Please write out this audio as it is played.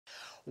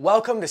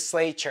Welcome to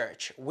Slate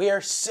Church. We are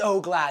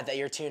so glad that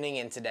you're tuning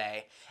in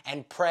today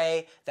and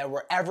pray that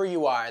wherever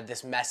you are,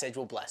 this message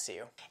will bless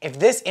you. If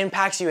this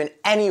impacts you in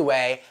any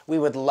way, we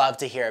would love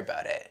to hear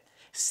about it.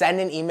 Send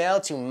an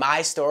email to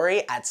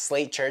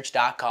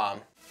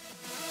mystory@slatechurch.com.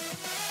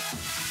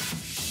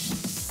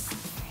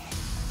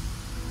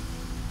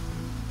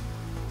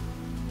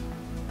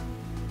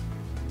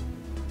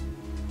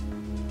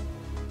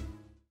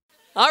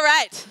 All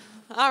right.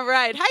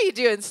 How you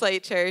doing,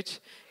 Slate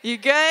Church? You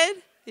good?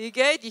 You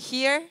good? You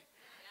here?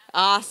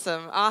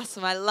 Awesome. I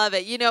love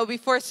it. You know,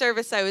 before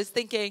service, I was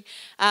thinking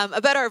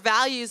about our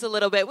values a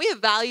little bit. We have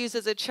values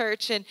as a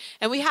church, and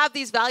we have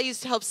these values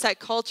to help set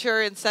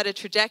culture and set a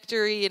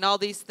trajectory and all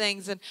these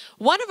things. And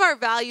one of our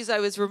values I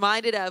was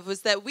reminded of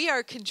was that we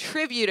are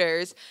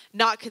contributors,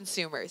 not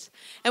consumers.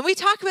 And we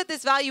talk about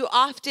this value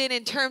often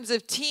in terms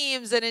of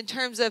teams and in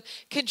terms of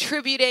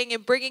contributing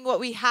and bringing what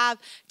we have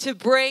to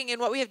bring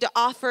and what we have to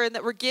offer, and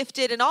that we're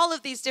gifted and all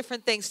of these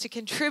different things to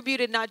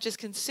contribute and not just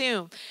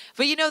consume.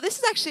 But you know, this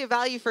is actually a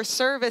value for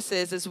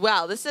services as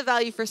well. This is a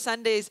value for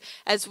Sundays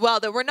as well,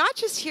 that we're not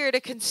just here to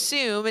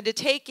consume and to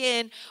take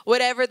in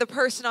whatever the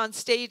person on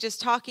stage is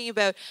talking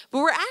about, but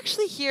we're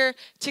actually here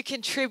to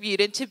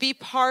contribute and to be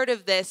part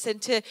of this and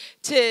to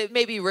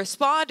maybe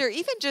respond or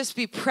even just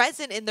be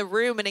present in the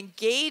room and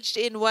engaged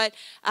in what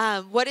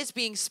is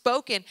being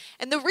spoken.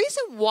 And the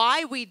reason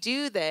why we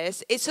do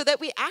this is so that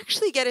we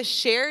actually get a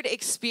shared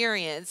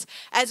experience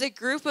as a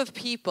group of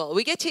people.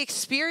 We get to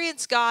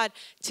experience God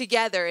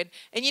together.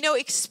 And you know,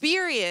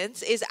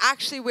 experience is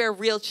actually where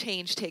real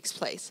change takes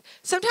place.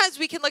 Sometimes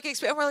we can look at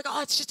experience and we're like,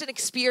 oh, it's just an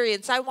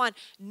experience. I want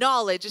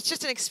knowledge. It's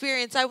just an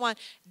experience. I want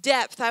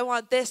depth. I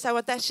want this. I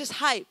want that. It's just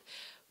hype.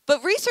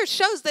 But research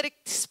shows that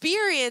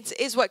experience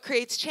is what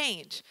creates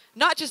change.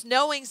 Not just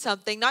knowing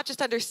something, not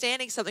just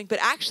understanding something, but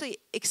actually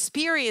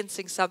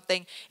experiencing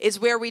something is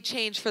where we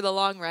change for the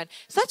long run.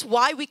 So that's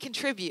why we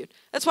contribute.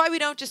 That's why we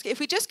don't just,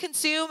 if we just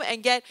consume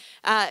and get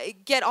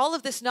all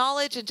of this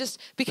knowledge and just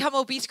become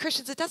obese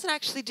Christians, it doesn't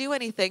actually do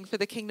anything for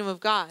the kingdom of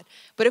God.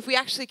 But if we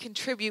actually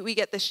contribute, we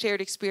get this shared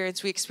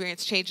experience, we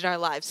experience change in our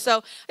lives. So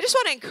I just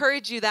want to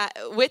encourage you that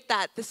with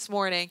that this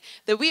morning,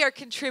 that we are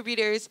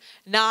contributors,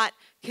 not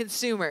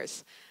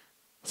consumers.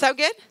 Sound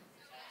good?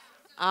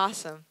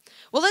 Awesome.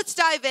 Well, let's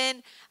dive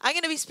in. I'm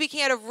going to be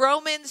speaking out of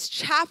Romans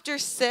chapter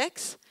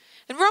 6.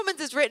 And Romans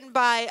is written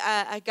by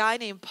a guy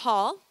named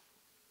Paul.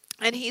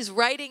 And he's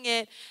writing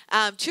it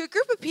to a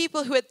group of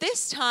people who at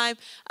this time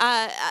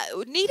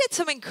needed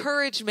some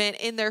encouragement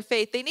in their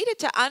faith. They needed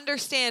to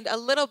understand a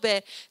little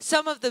bit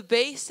some of the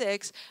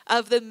basics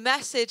of the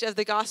message of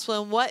the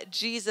gospel and what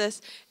Jesus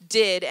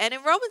did. And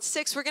in Romans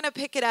 6, we're going to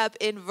pick it up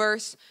in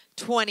verse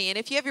 20. And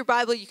if you have your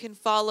Bible, you can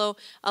follow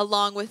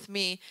along with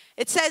me.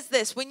 It says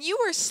this: when you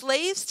were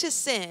slaves to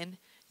sin,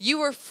 you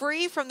were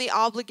free from the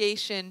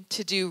obligation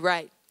to do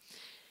right.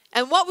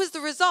 And what was the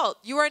result?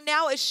 You are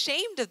now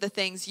ashamed of the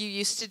things you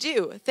used to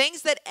do,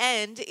 things that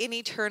end in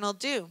eternal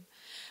doom.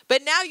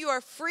 But now you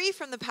are free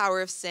from the power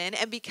of sin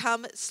and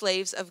become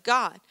slaves of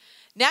God.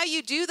 Now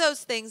you do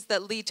those things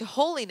that lead to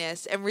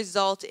holiness and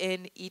result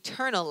in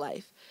eternal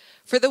life.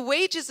 For the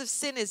wages of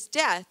sin is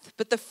death,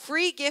 but the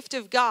free gift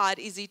of God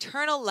is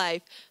eternal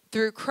life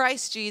through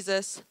Christ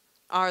Jesus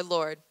our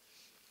Lord.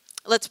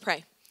 Let's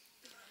pray.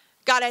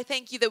 God, I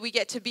thank you that we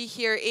get to be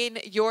here in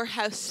your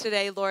house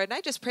today, Lord. And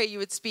I just pray you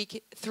would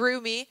speak through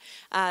me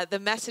the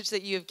message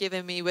that you have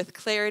given me with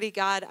clarity,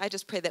 God. I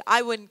just pray that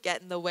I wouldn't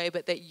get in the way,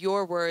 but that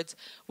your words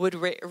would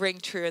ring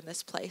true in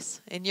this place.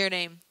 In your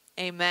name,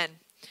 amen.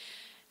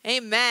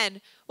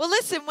 Amen. Well,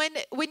 listen,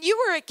 when you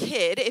were a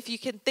kid, if you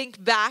can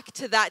think back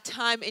to that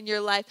time in your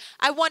life,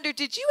 I wonder,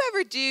 did you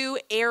ever do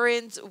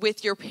errands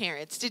with your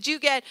parents? Did you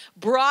get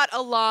brought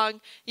along?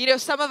 You know,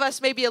 some of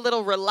us maybe a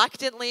little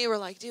reluctantly were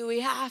like, do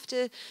we have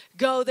to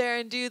go there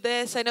and do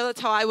this? I know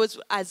that's how I was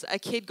as a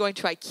kid going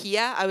to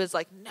IKEA. I was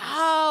like,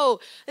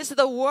 no, this is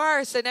the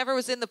worst. I never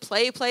was in the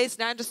play place.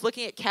 Now I'm just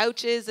looking at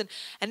couches. And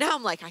now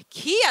I'm like,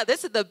 IKEA,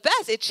 this is the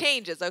best. It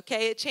changes,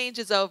 okay? It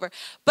changes over.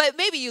 But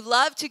maybe you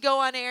love to go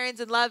on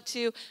errands and love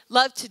to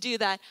do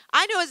that.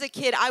 I know as a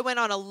kid, I went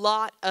on a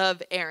lot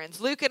of errands.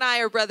 Luke and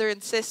I are brother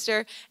and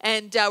sister,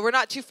 and we're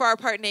not too far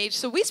apart in age.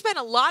 So we spent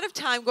a lot of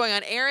time going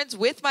on errands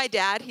with my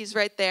dad. He's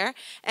right there.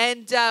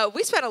 And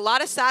we spent a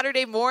lot of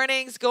Saturday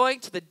mornings going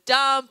to the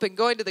dump and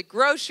going to the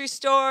grocery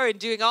store and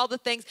doing all the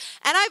things.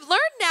 And I've learned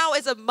now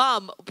as a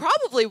mom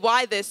probably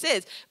why this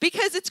is,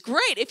 because it's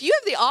great. If you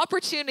have the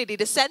opportunity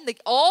to send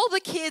all the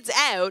kids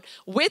out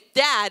with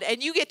dad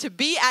and you get to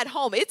be at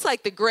home, it's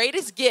like the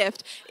greatest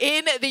gift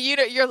in the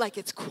unit. You're like,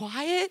 it's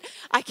quiet.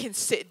 I can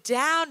sit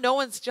down. No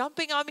one's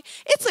jumping on me.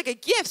 It's like a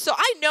gift. So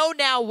I know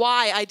now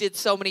why I did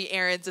so many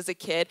errands as a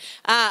kid.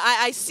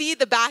 I see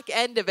the back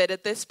end of it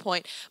at this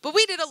point. But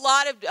we did a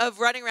lot of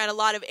running around, a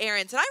lot of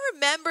errands. And I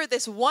remember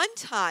this one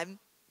time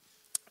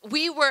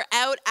we were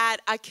out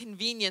at a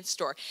convenience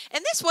store.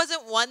 And this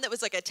wasn't one that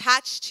was like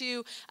attached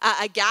to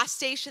a gas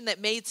station that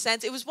made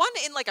sense. It was one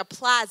in like a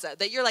plaza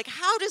that you're like,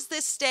 how does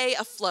this stay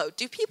afloat?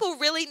 Do people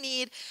really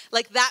need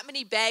like that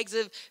many bags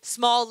of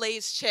small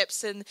Lay's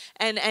chips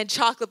and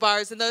chocolate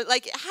bars? And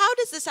like, how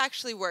does this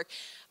actually work?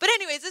 But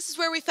anyways, this is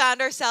where we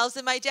found ourselves.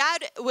 And my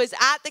dad was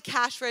at the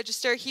cash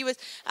register. He was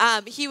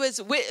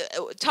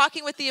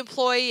talking with the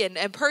employee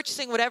and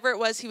purchasing whatever it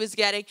was he was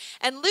getting.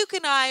 And Luke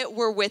and I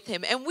were with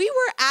him. And we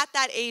were at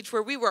that age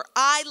where we were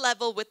eye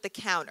level with the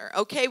counter,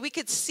 okay? We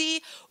could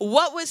see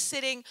what was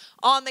sitting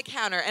on the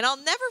counter. And I'll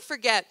never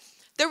forget,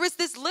 there was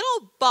this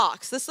little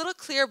box, this little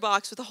clear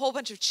box with a whole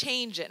bunch of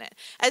change in it,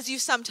 as you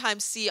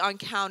sometimes see on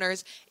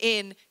counters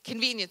in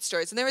convenience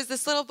stores. And there was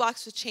this little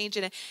box with change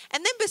in it.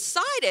 And then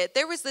beside it,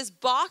 there was this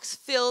box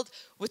filled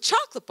with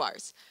chocolate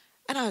bars.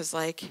 And I was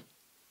like,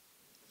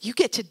 you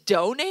get to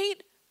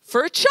donate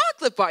for a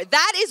chocolate bar.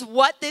 That is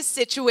what this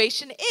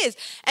situation is.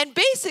 And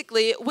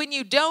basically, when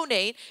you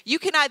donate, you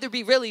can either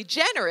be really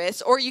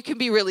generous or you can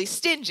be really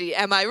stingy.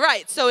 Am I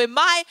right? So in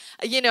my,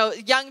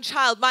 young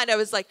child mind, I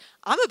was like,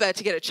 I'm about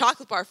to get a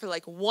chocolate bar for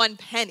like 1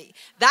 penny.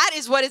 That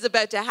is what is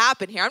about to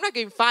happen here. I'm not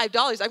giving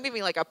 $5. I'm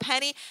giving like a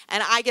penny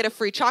and I get a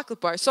free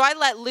chocolate bar. So I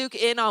let Luke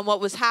in on what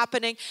was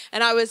happening.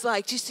 And I was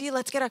like, do you see,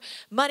 let's get our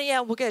money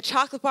out. We'll get a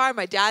chocolate bar.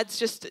 My dad's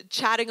just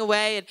chatting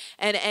away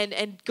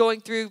and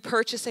going through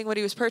purchasing what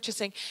he was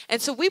purchasing.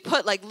 And so we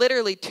put like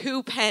literally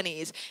 2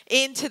 pennies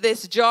into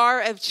this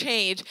jar of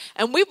change.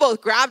 And we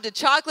both grabbed a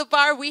chocolate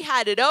bar. We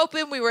had it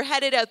open. We were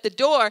headed out the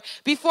door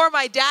before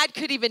my dad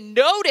could even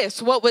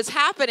notice what was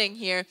happening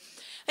here.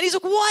 And he's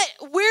like,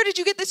 what? Where did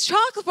you get this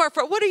chocolate bar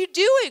from? What are you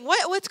doing?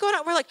 What's going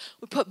on? We're like,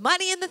 we put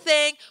money in the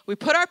thing, we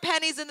put our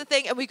pennies in the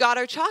thing, and we got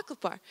our chocolate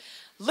bar.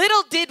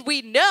 Little did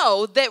we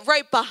know that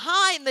right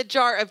behind the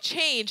jar of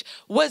change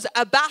was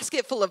a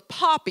basket full of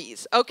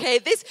poppies, okay?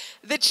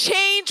 The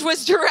change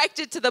was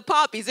directed to the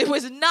poppies. It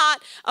was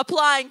not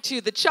applying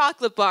to the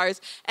chocolate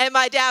bars. And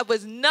my dad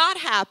was not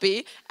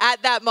happy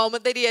at that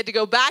moment that he had to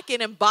go back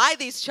in and buy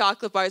these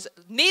chocolate bars.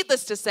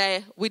 Needless to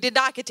say, we did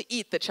not get to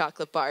eat the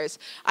chocolate bars.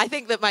 I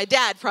think that my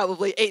dad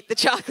probably ate the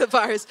chocolate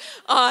bars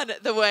on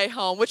the way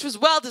home, which was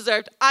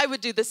well-deserved. I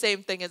would do the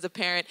same thing as a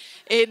parent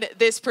in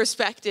this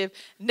perspective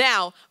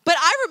now. But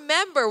I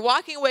remember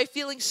walking away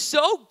feeling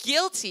so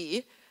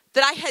guilty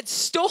that I had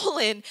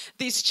stolen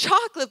these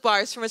chocolate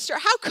bars from a store.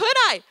 How could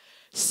I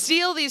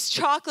steal these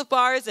chocolate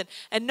bars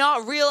and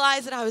not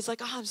realize that I was like,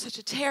 oh, I'm such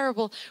a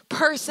terrible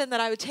person that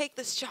I would take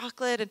this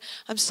chocolate and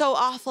I'm so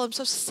awful, I'm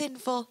so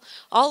sinful,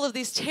 all of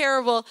these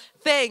terrible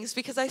things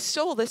because I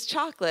stole this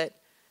chocolate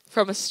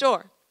from a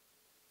store.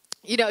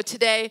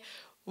 Today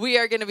we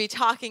are going to be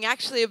talking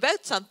actually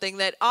about something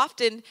that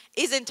often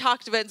isn't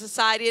talked about in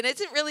society and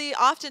isn't really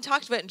often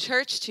talked about in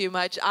church too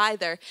much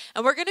either.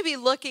 And we're going to be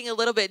looking a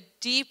little bit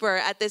deeper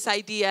at this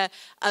idea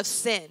of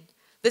sin,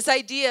 this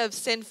idea of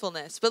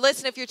sinfulness. But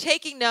listen, if you're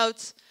taking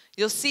notes,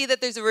 you'll see that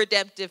there's a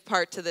redemptive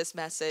part to this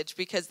message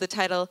because the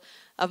title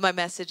of my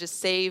message is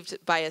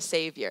Saved by a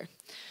Savior.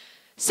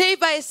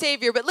 Saved by a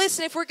Savior. But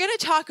listen, if we're going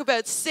to talk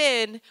about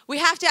sin, we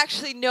have to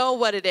actually know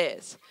what it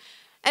is.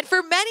 And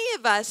for many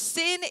of us,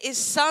 sin is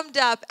summed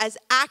up as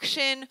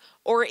action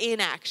or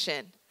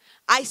inaction.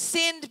 I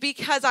sinned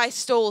because I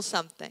stole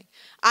something.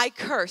 I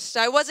cursed.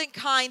 I wasn't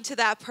kind to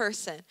that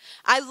person.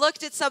 I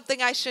looked at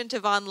something I shouldn't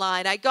have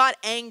online. I got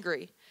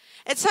angry.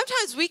 And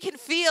sometimes we can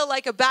feel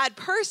like a bad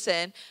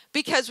person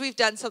because we've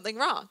done something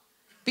wrong,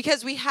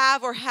 because we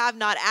have or have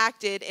not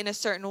acted in a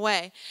certain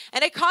way.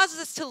 And it causes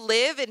us to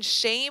live in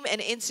shame and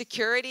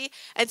insecurity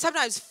and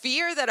sometimes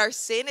fear that our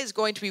sin is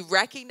going to be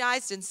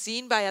recognized and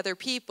seen by other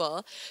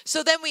people.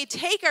 So then we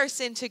take our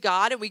sin to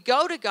God and we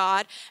go to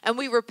God and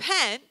we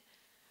repent.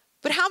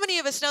 But how many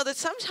of us know that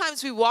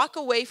sometimes we walk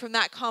away from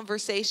that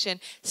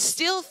conversation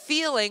still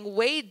feeling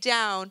weighed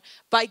down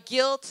by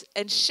guilt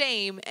and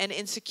shame and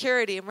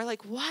insecurity? And we're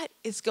like, what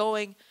is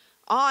going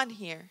on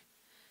here?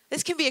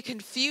 This can be a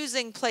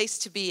confusing place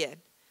to be in.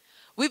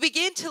 We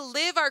begin to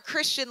live our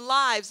Christian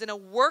lives in a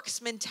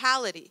works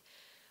mentality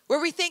where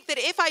we think that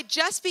if I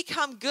just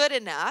become good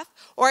enough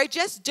or I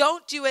just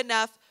don't do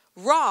enough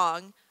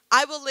wrong,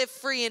 I will live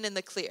free and in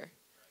the clear.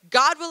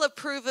 God will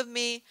approve of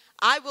me.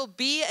 I will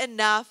be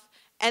enough.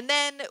 And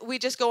then we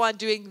just go on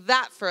doing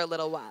that for a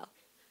little while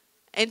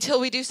until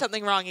we do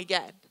something wrong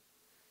again.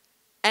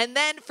 And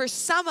then for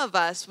some of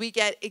us, we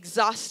get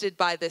exhausted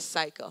by this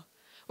cycle.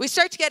 We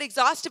start to get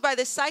exhausted by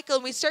this cycle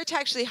and we start to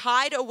actually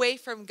hide away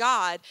from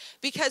God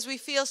because we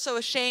feel so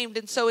ashamed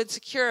and so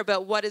insecure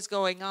about what is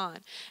going on.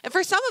 And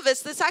for some of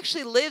us, this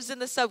actually lives in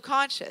the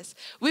subconscious.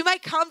 We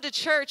might come to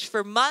church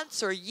for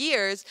months or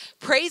years,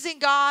 praising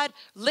God,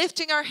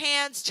 lifting our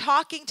hands,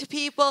 talking to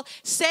people,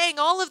 saying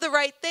all of the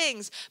right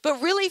things,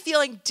 but really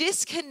feeling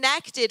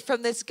disconnected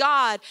from this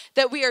God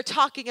that we are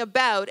talking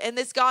about and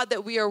this God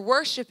that we are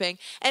worshiping.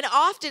 And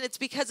often it's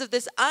because of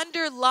this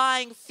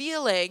underlying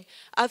feeling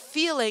of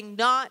feeling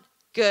not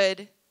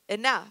good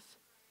enough.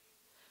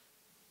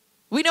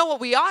 We know what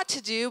we ought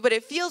to do, but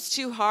it feels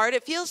too hard,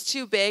 it feels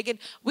too big, and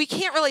we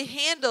can't really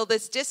handle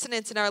this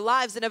dissonance in our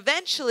lives. And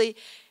eventually,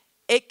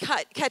 it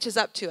catches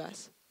up to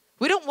us.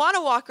 We don't want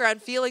to walk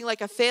around feeling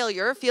like a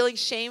failure, feeling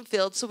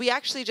shame-filled, so we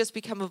actually just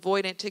become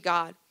avoidant to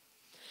God.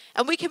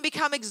 And we can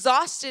become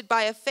exhausted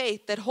by a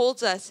faith that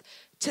holds us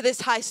to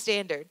this high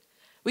standard.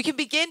 We can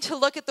begin to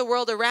look at the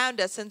world around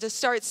us and to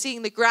start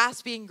seeing the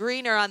grass being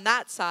greener on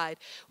that side,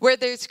 where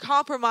there's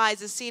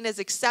compromise is seen as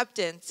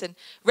acceptance and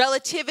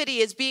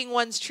relativity as being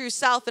one's true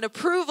self and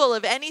approval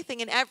of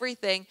anything and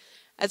everything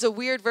as a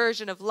weird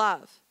version of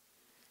love.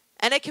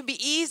 And it can be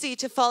easy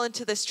to fall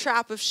into this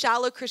trap of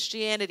shallow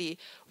Christianity,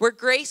 where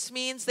grace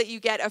means that you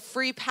get a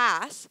free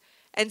pass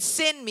and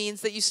sin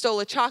means that you stole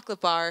a chocolate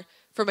bar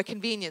from a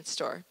convenience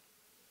store.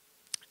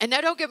 And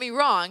now don't get me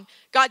wrong,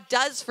 God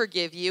does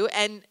forgive you,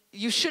 and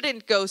you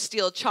shouldn't go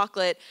steal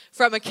chocolate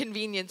from a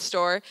convenience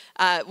store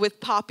with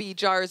poppy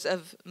jars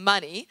of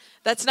money.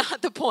 That's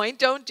not the point.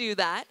 Don't do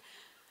that.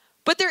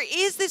 But there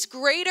is this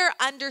greater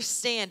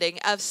understanding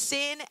of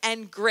sin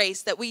and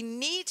grace that we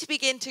need to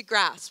begin to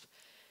grasp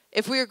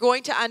if we are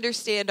going to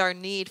understand our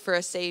need for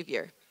a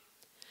Savior.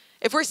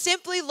 If we're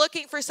simply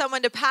looking for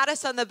someone to pat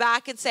us on the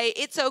back and say,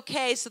 it's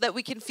okay so that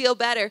we can feel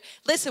better,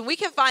 listen, we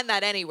can find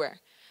that anywhere.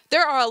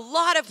 There are a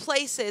lot of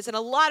places and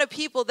a lot of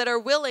people that are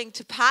willing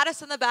to pat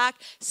us on the back,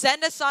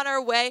 send us on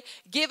our way,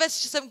 give us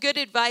some good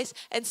advice,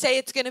 and say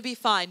it's going to be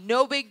fine.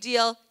 No big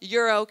deal.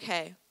 You're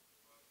okay.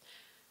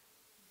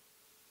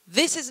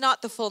 This is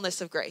not the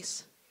fullness of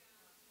grace.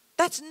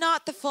 That's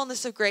not the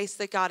fullness of grace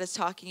that God is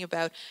talking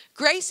about.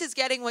 Grace is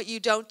getting what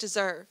you don't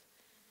deserve.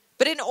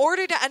 But in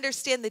order to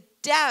understand the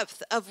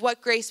depth of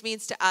what grace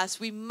means to us,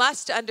 we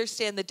must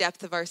understand the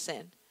depth of our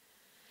sin.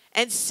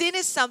 And sin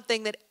is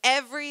something that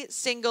every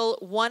single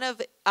one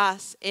of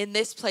us in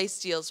this place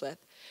deals with.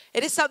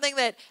 It is something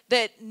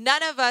that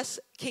none of us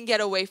can get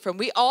away from.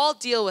 We all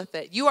deal with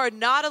it. You are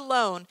not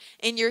alone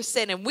in your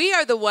sin. And we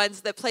are the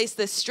ones that place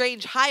this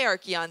strange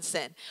hierarchy on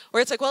sin,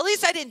 where it's like, well, at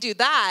least I didn't do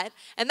that.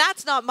 And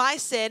that's not my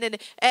sin. And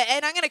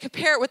I'm going to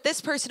compare it with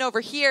this person over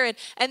here.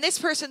 And this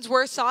person's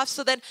worse off.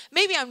 So then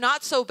maybe I'm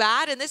not so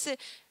bad. And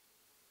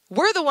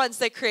we're the ones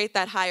that create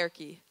that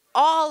hierarchy.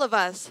 All of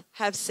us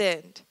have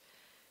sinned.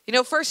 You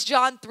know, 1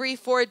 John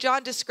 3:4,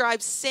 John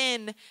describes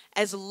sin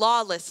as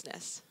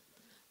lawlessness.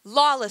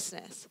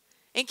 Lawlessness.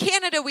 In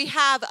Canada, we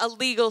have a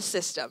legal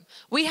system.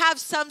 We have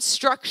some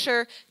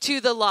structure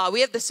to the law.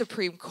 We have the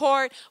Supreme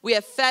Court. We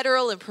have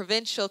federal and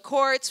provincial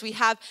courts. We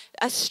have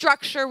a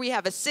structure. We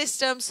have a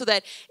system so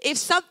that if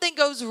something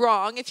goes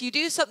wrong, if you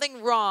do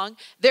something wrong,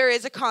 there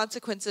is a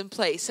consequence in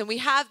place. And we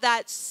have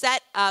that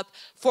set up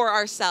for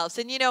ourselves.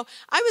 And, you know,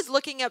 I was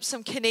looking up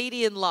some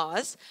Canadian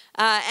laws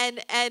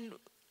and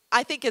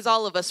I think as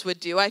all of us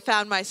would do, I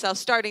found myself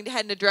starting to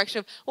head in a direction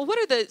of, well, what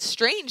are the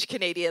strange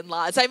Canadian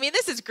laws? I mean,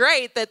 this is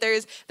great that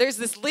there's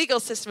this legal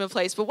system in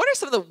place, but what are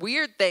some of the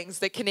weird things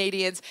that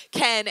Canadians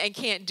can and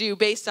can't do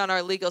based on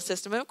our legal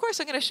system? And of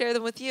course, I'm going to share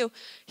them with you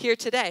here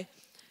today.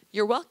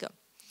 You're welcome.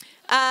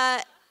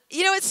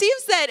 You know, it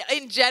seems that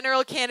in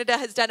general, Canada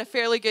has done a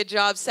fairly good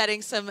job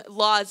setting some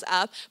laws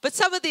up, but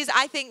some of these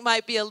I think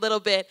might be a little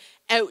bit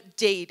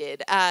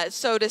outdated,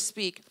 so to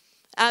speak.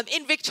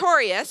 In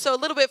Victoria, so a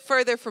little bit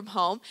further from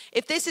home,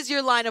 if this is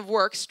your line of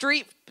work,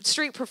 street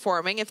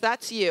performing, if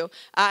that's you,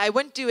 I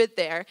wouldn't do it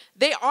there.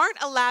 They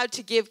aren't allowed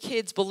to give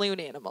kids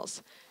balloon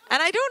animals.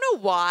 And I don't know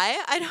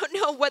why. I don't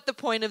know what the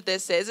point of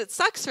this is. It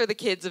sucks for the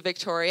kids of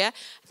Victoria.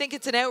 I think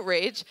it's an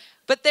outrage,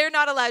 but they're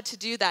not allowed to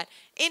do that.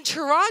 In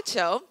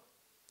Toronto,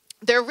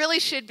 there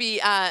should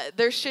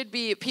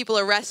be people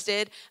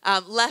arrested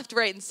left,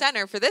 right, and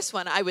center for this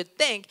one, I would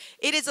think.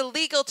 It is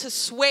illegal to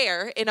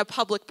swear in a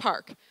public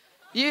park.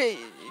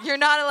 You're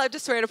not allowed to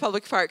swear in a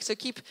public park, so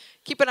keep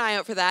an eye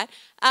out for that.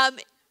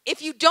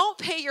 If you don't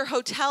pay your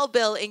hotel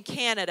bill in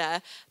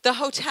Canada, the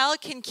hotel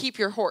can keep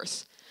your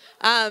horse.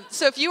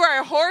 So if you are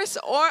a horse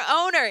or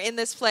owner in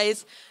this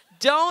place,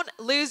 don't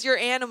lose your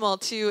animal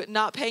to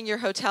not paying your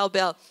hotel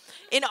bill.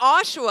 In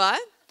Oshawa,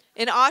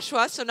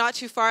 so not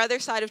too far other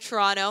side of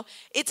Toronto,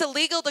 it's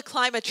illegal to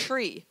climb a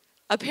tree,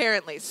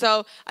 apparently.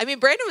 So, I mean,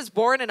 Brandon was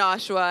born in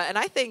Oshawa, and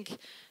I think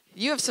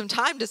you have some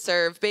time to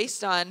serve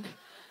based on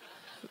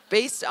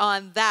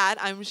that,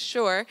 I'm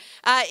sure.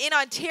 In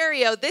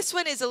Ontario, this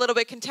one is a little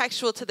bit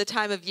contextual to the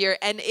time of year,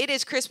 and it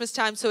is Christmas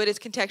time, so it is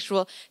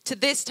contextual to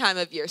this time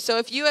of year. So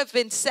if you have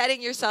been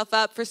setting yourself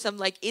up for some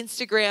like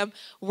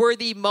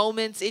Instagram-worthy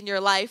moments in your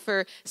life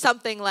or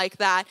something like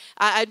that,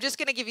 I'm just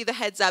going to give you the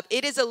heads up.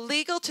 It is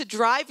illegal to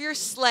drive your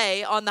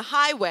sleigh on the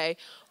highway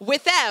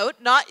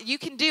you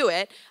can do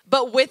it,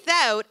 but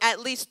without at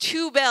least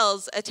 2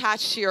 bells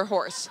attached to your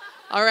horse.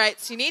 All right,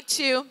 so you need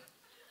 2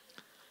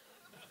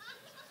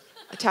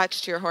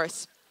 attached to your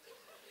horse.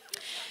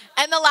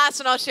 And the last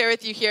one I'll share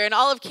with you here, in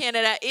all of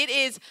Canada, it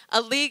is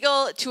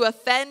illegal to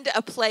offend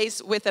a place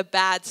with a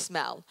bad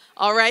smell.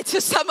 All right, so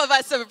some of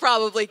us are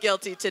probably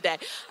guilty today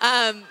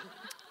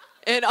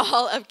in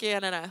all of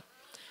Canada.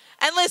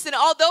 And listen,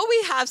 although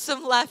we have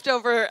some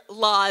leftover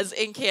laws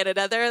in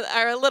Canada, they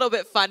are a little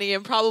bit funny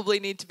and probably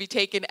need to be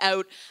taken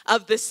out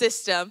of the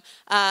system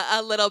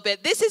a little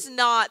bit. This is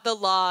not the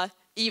law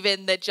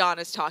even that John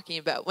is talking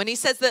about. When he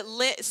says that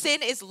sin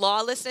is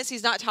lawlessness,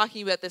 he's not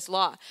talking about this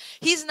law.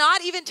 He's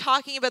not even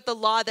talking about the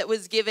law that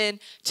was given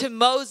to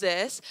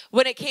Moses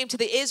when it came to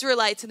the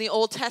Israelites in the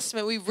Old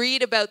Testament. We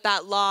read about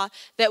that law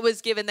that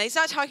was given. He's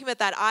not talking about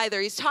that either.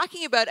 He's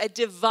talking about a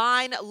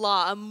divine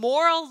law, a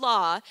moral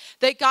law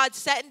that God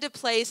set into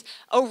place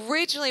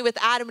originally with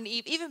Adam and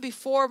Eve, even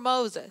before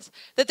Moses.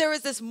 That there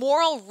was this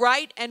moral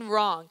right and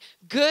wrong,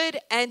 good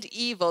and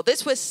evil.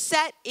 This was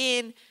set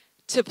in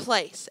to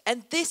place.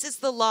 And this is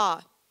the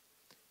law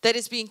that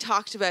is being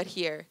talked about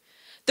here.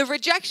 The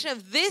rejection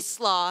of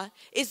this law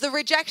is the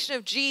rejection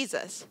of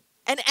Jesus.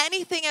 And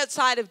anything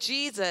outside of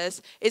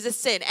Jesus is a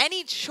sin.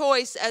 Any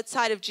choice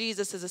outside of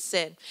Jesus is a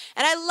sin.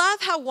 And I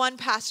love how one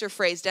pastor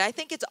phrased it. I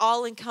think it's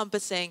all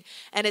encompassing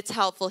and it's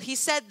helpful. He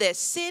said this: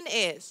 sin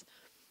is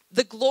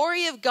the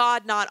glory of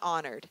God not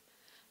honored,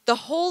 the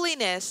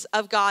holiness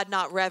of God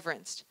not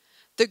reverenced,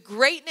 the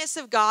greatness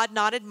of God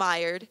not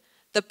admired,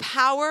 the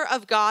power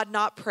of God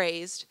not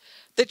praised,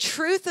 the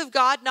truth of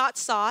God not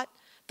sought,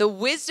 the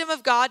wisdom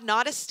of God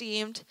not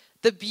esteemed,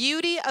 the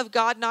beauty of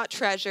God not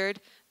treasured,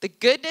 the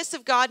goodness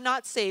of God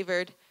not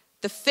savored,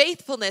 the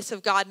faithfulness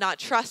of God not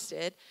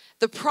trusted,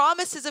 the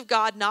promises of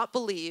God not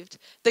believed,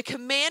 the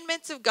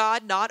commandments of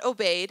God not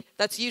obeyed.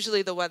 That's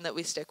usually the one that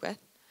we stick with.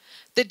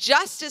 The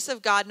justice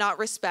of God not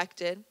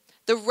respected,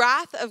 the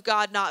wrath of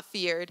God not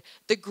feared,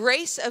 the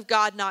grace of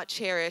God not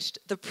cherished,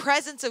 the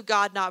presence of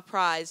God not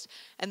prized,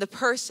 and the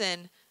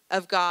person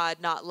of God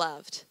not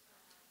loved.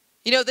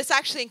 You know, this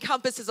actually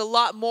encompasses a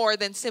lot more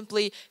than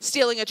simply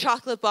stealing a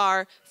chocolate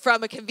bar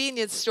from a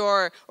convenience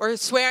store or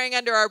swearing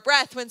under our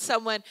breath when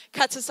someone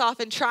cuts us off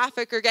in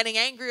traffic or getting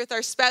angry with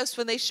our spouse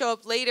when they show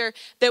up later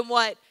than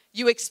what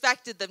you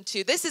expected them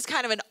to. This is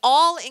kind of an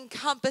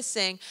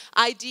all-encompassing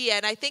idea,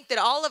 and I think that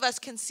all of us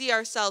can see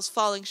ourselves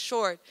falling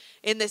short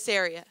in this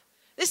area.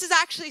 This is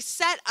actually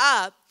set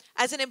up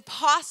as an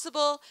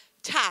impossible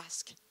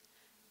task.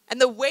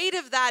 And the weight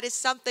of that is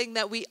something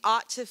that we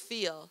ought to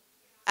feel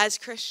as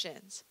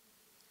Christians.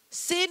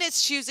 Sin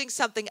is choosing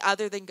something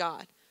other than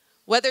God,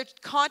 whether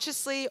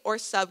consciously or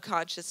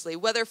subconsciously,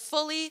 whether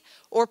fully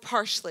or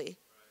partially.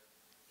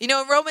 You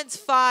know, in Romans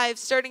 5,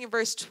 starting in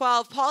verse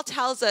 12, Paul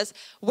tells us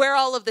where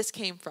all of this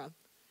came from.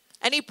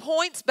 And he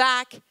points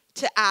back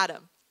to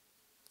Adam.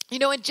 You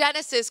know, in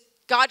Genesis,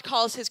 God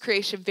calls his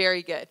creation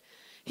very good.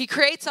 He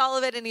creates all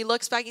of it and he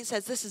looks back and he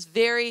says, this is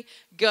very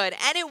good.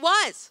 And it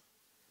was.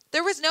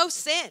 There was no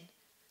sin.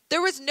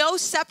 There was no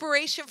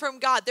separation from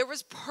God. There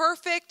was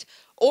perfect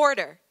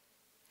order.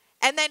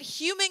 And then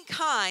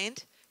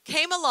humankind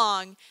came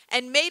along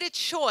and made a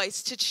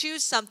choice to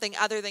choose something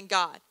other than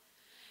God.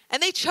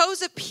 And they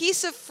chose a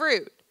piece of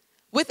fruit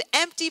with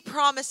empty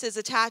promises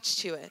attached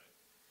to it.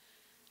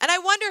 And I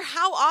wonder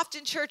how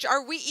often, church,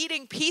 are we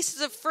eating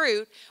pieces of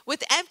fruit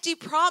with empty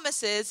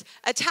promises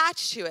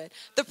attached to it?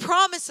 The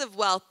promise of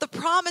wealth, the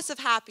promise of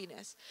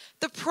happiness,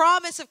 the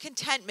promise of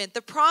contentment,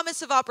 the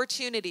promise of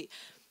opportunity,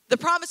 the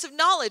promise of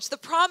knowledge, the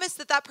promise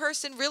that that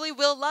person really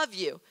will love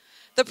you,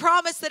 the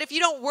promise that if you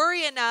don't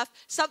worry enough,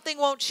 something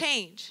won't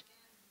change.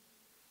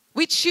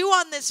 We chew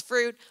on this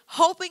fruit,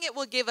 hoping it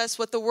will give us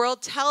what the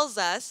world tells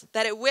us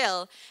that it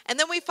will, and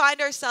then we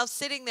find ourselves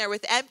sitting there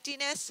with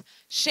emptiness,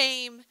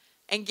 shame,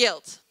 and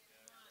guilt.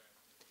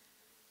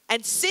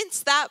 And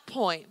since that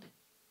point,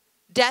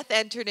 death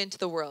entered into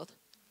the world.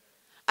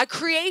 A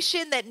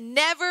creation that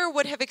never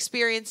would have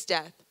experienced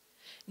death,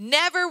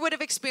 never would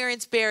have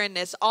experienced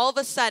barrenness, all of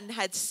a sudden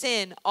had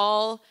sin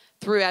all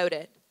throughout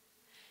it.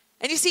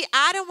 And you see,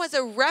 Adam was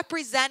a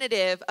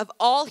representative of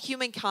all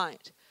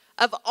humankind,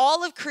 of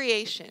all of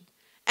creation.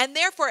 And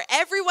therefore,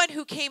 everyone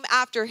who came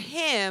after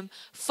him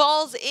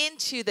falls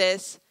into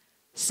this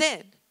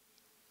sin.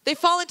 They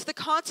fall into the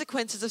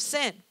consequences of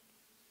sin.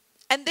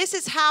 And this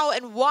is how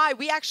and why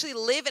we actually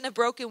live in a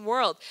broken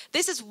world.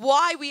 This is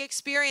why we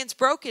experience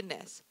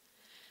brokenness.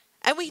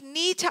 And we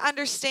need to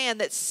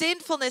understand that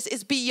sinfulness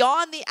is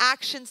beyond the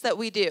actions that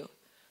we do.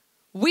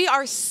 We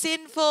are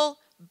sinful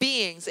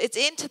beings. It's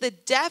into the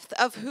depth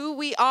of who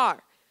we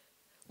are.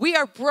 We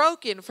are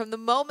broken from the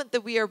moment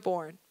that we are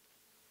born.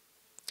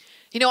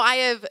 You know, I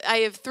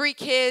have 3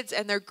 kids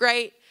and they're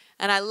great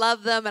and I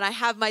love them, and I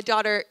have my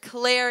daughter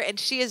Claire and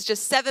she is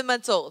just 7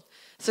 months old.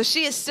 So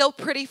she is still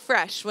pretty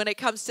fresh when it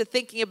comes to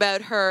thinking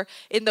about her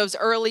in those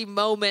early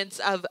moments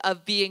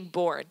of being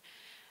born.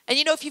 And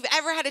you know, if you've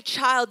ever had a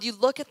child, you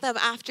look at them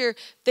after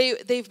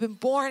they've been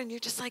born and you're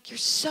just like, you're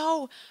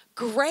so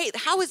great.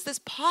 How is this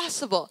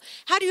possible?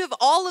 How do you have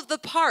all of the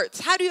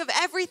parts? How do you have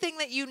everything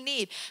that you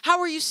need? How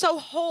are you so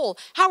whole?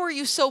 How are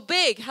you so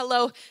big?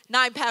 Hello,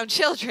 9-pound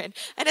children.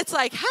 And it's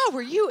like, how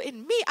are you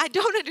in me? I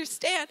don't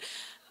understand.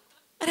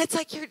 And it's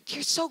like,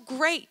 you're so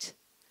great.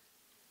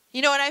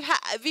 You know, and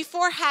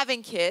before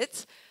having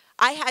kids,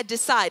 I had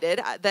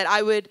decided that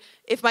I would,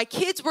 if my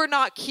kids were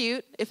not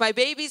cute, if my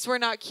babies were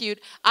not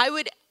cute, I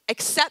would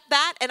accept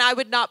that, and I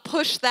would not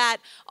push that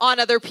on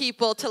other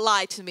people to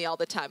lie to me all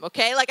the time,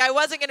 okay? Like, I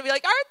wasn't going to be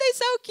like, aren't they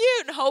so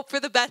cute, and hope for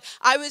the best.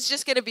 I was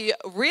just going to be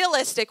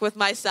realistic with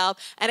myself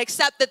and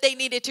accept that they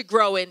needed to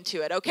grow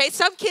into it, okay?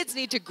 Some kids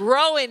need to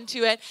grow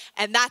into it,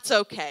 and that's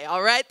okay,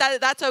 all right?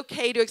 That's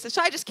okay to accept.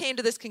 So I just came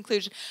to this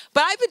conclusion.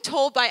 But I've been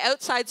told by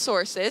outside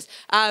sources,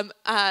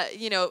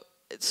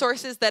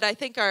 sources that I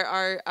think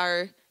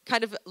are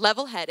kind of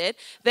level-headed,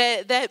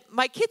 that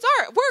my kids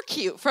were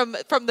cute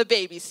from the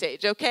baby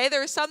stage, okay?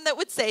 There were some that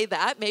would say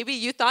that. Maybe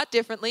you thought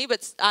differently,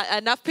 but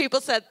enough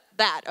people said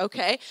that,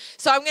 okay?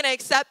 So I'm going to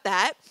accept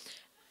that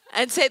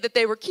and say that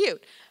they were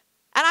cute.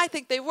 And I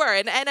think they were.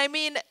 And I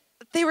mean,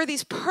 they were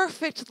these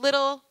perfect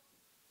little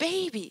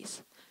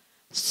babies.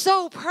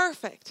 So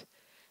perfect.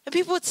 And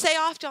people would say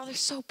often, oh, they're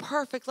so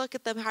perfect. Look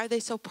at them. How are they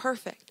so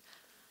perfect?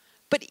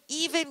 But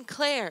even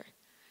Claire,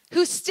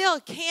 who still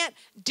can't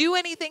do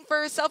anything for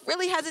herself,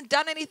 really hasn't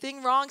done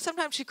anything wrong.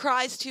 Sometimes she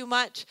cries too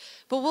much,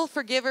 but we'll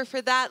forgive her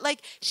for that.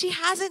 Like, she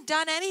hasn't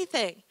done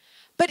anything.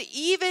 But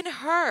even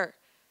her,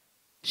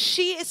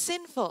 she is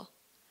sinful.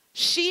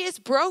 She is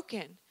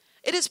broken.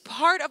 It is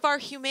part of our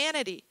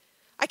humanity.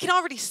 I can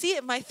already see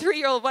it in my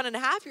 3-year-old,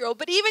 1.5-year-old,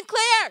 but even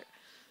Claire.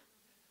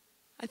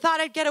 I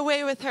thought I'd get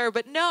away with her,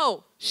 but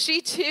no,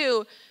 she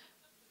too,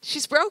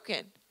 she's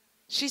broken.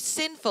 She's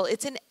sinful.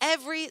 It's in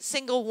every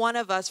single one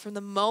of us from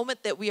the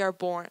moment that we are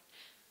born.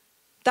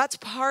 That's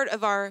part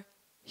of our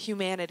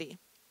humanity.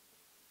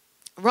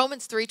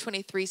 Romans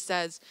 3:23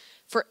 says,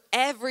 for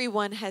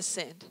everyone has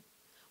sinned.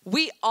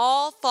 We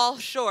all fall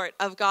short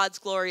of God's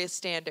glorious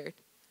standard.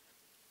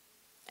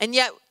 And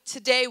yet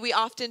today we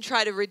often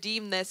try to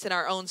redeem this in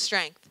our own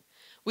strength.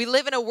 We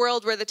live in a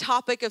world where the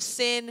topic of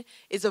sin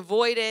is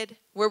avoided,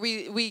 where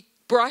we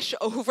brush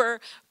over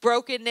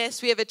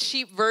brokenness. We have a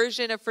cheap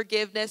version of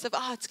forgiveness of,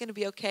 oh, it's going to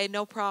be okay,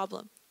 no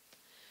problem.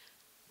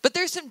 But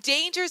there's some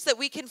dangers that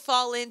we can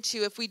fall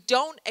into if we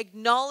don't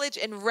acknowledge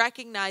and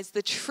recognize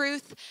the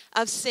truth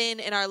of sin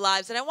in our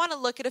lives. And I want to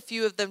look at a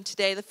few of them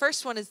today. The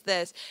first one is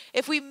this.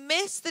 If we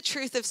miss the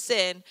truth of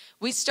sin,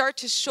 we start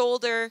to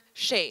shoulder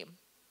shame.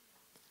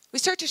 We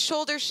start to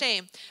shoulder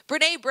shame.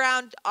 Brené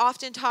Brown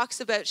often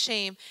talks about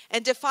shame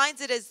and defines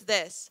it as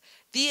this: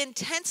 the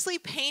intensely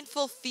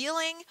painful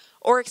feeling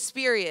or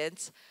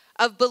experience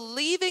of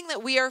believing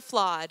that we are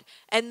flawed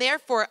and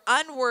therefore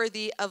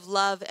unworthy of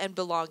love and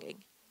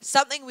belonging.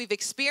 Something we've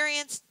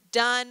experienced,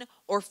 done,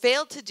 or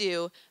failed to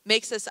do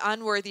makes us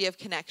unworthy of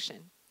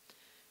connection.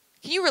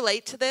 Can you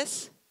relate to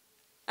this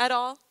at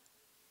all?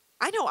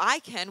 I know I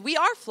can. We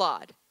are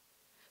flawed.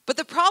 But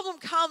the problem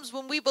comes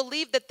when we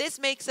believe that this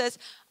makes us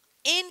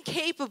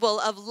incapable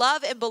of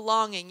love and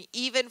belonging,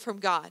 even from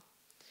God.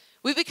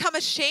 We become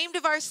ashamed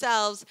of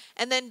ourselves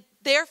and then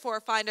therefore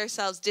find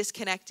ourselves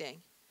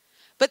disconnecting.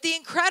 But the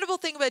incredible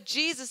thing about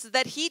Jesus is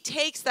that he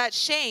takes that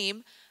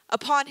shame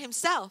upon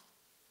himself.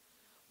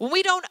 When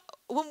we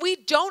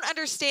don't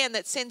understand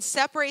that sin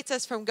separates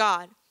us from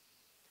God,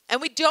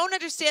 and we don't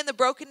understand the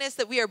brokenness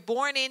that we are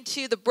born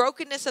into, the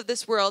brokenness of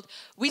this world,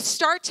 we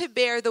start to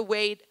bear the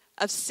weight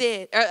of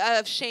sin,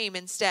 of shame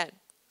instead.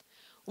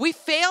 We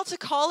fail to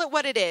call it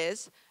what it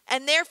is,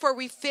 and therefore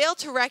we fail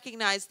to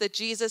recognize that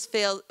Jesus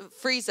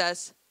frees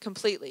us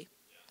completely.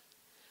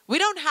 We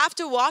don't have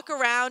to walk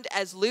around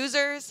as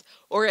losers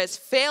or as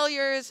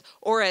failures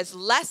or as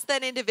less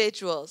than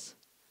individuals,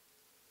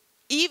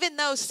 even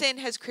though sin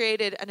has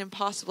created an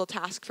impossible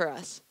task for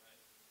us.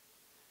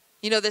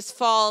 You know, this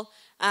fall,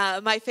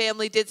 my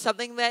family did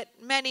something that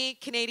many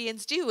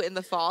Canadians do in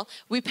the fall.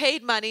 We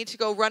paid money to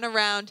go run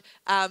around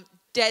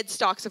dead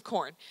stalks of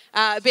corn,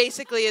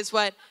 basically is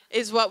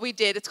what we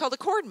did. It's called a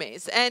corn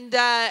maze. And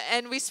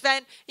we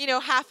spent,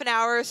 half an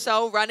hour or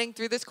so running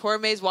through this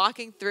corn maze,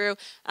 walking through.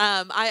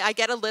 I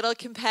get a little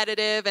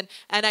competitive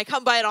and I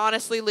come by it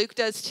honestly. Luke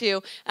does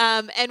too.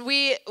 And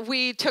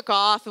we took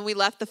off and we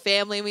left the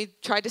family and we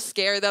tried to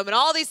scare them and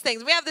all these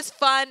things. We have this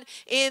fun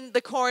in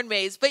the corn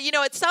maze. But,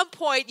 at some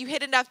point you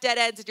hit enough dead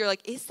ends and you're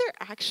like, is there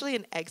actually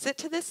an exit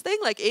to this thing?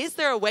 Like, is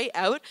there a way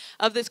out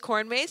of this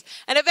corn maze?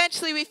 And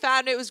eventually we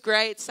found it was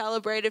great,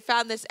 celebrated,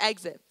 found this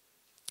exit.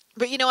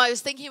 But, I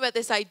was thinking about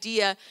this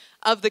idea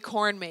of the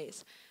corn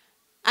maze.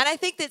 And I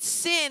think that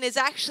sin is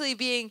actually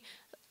being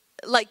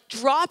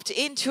dropped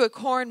into a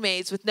corn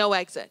maze with no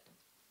exit.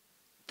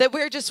 That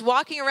we're just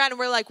walking around and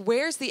we're like,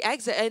 where's the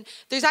exit? And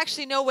there's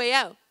actually no way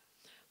out.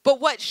 But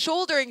what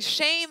shouldering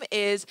shame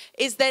is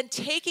then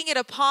taking it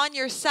upon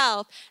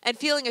yourself and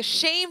feeling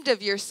ashamed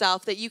of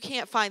yourself that you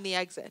can't find the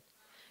exit.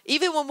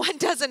 Even when one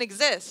doesn't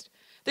exist.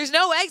 There's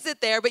no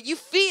exit there, but you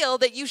feel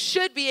that you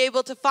should be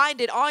able to find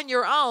it on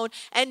your own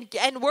and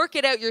work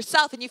it out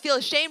yourself, and you feel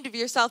ashamed of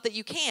yourself that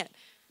you can't.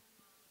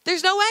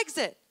 There's no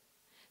exit.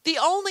 The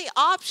only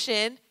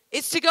option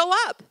is to go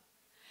up.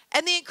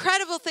 And the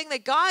incredible thing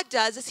that God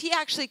does is he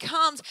actually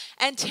comes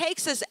and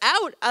takes us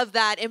out of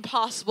that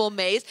impossible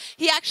maze.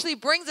 He actually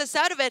brings us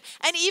out of it.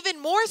 And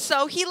even more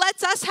so, he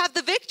lets us have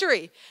the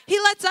victory. He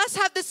lets us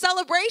have the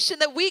celebration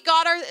that we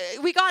got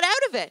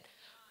out of it.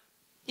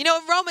 In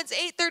Romans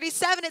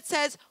 8:37, it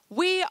says,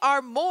 we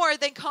are more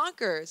than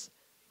conquerors.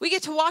 We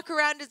get to walk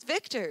around as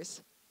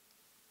victors.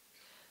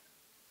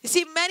 You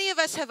see, many of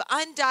us have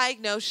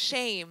undiagnosed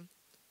shame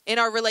in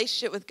our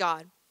relationship with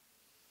God.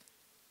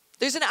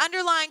 There's an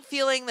underlying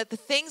feeling that the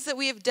things that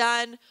we have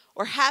done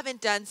or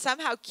haven't done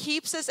somehow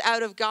keeps us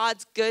out of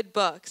God's good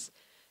books.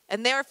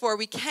 And therefore,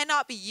 we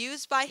cannot be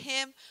used by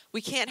him,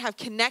 we can't have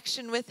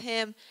connection with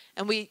him,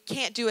 and we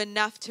can't do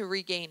enough to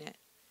regain it.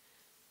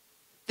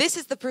 This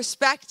is the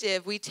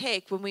perspective we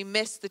take when we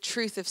miss the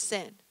truth of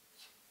sin.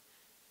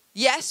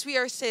 Yes, we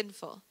are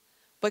sinful,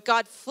 but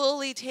God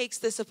fully takes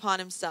this upon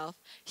himself.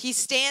 He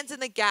stands in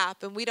the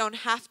gap and we don't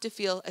have to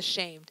feel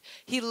ashamed.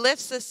 He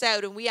lifts us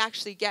out and we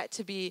actually get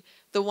to be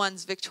the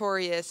ones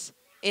victorious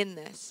in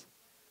this.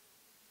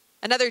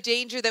 Another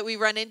danger that we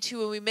run into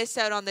when we miss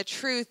out on the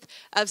truth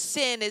of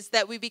sin is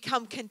that we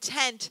become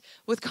content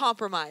with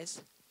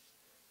compromise.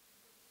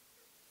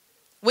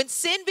 When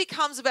sin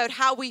becomes about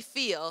how we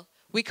feel,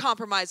 we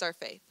compromise our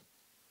faith.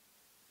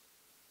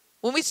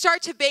 When we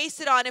start to base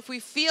it on if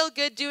we feel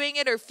good doing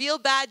it or feel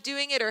bad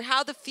doing it or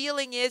how the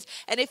feeling is,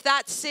 and if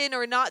that's sin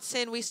or not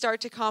sin, we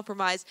start to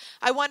compromise.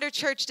 I wonder,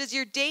 church, does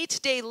your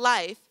day-to-day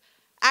life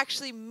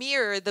actually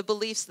mirror the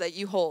beliefs that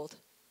you hold?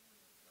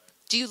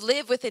 Do you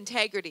live with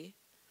integrity?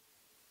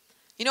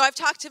 You know, I've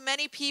talked to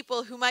many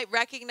people who might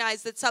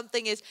recognize that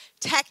something is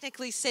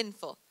technically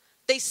sinful.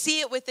 They see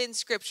it within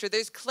Scripture.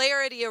 There's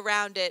clarity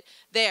around it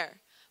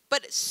there.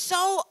 But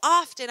so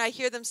often I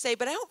hear them say,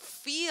 but I don't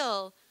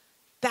feel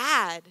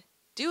bad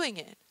doing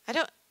it.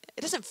 It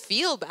doesn't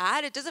feel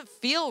bad. It doesn't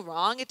feel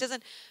wrong.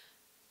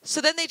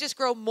 So then they just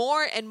grow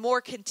more and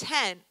more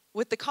content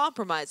with the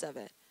compromise of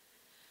it.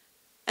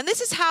 And this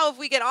is how, if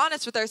we get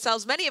honest with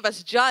ourselves, many of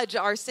us judge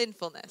our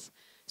sinfulness.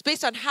 It's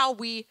based on how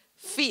we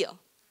feel.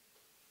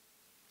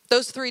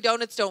 Those 3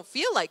 donuts don't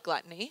feel like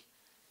gluttony.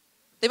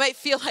 They might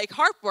feel like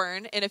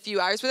heartburn in a few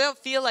hours, but they don't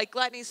feel like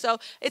gluttony. So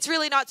it's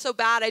really not so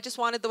bad. I just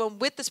wanted the one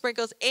with the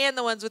sprinkles and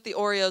the ones with the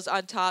Oreos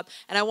on top.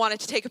 And I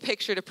wanted to take a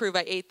picture to prove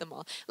I ate them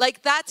all.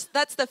 Like that's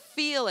the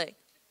feeling.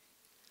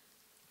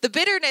 The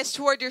bitterness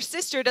toward your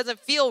sister doesn't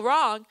feel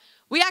wrong.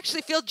 We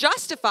actually feel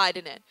justified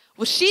in it.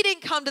 Well, she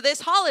didn't come to this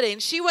holiday and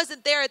she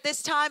wasn't there at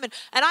this time and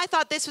I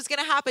thought this was going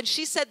to happen.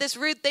 She said this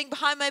rude thing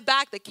behind my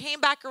back that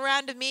came back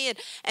around to me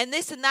and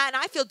this and that.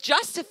 And I feel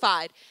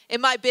justified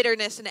in my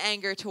bitterness and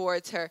anger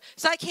towards her.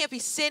 So I can't be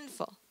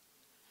sinful.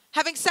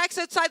 Having sex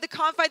outside the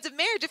confines of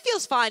marriage, it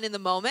feels fine in the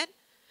moment.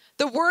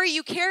 The worry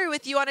you carry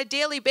with you on a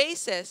daily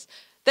basis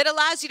that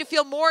allows you to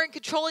feel more in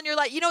control in your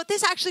life. You know what?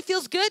 This actually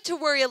feels good to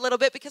worry a little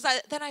bit because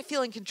then I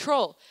feel in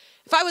control.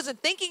 If I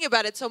wasn't thinking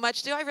about it so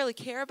much, do I really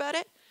care about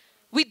it?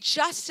 We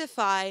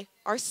justify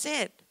our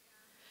sin.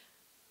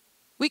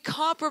 We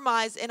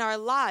compromise in our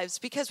lives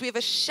because we have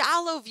a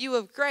shallow view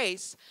of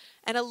grace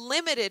and a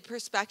limited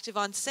perspective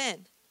on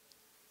sin.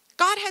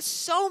 God has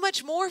so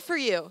much more for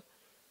you.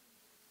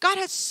 God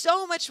has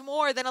so much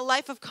more than a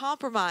life of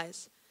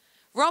compromise.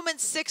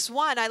 Romans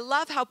 6:1, I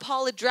love how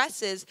Paul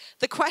addresses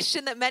the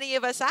question that many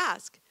of us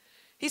ask.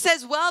 He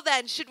says, well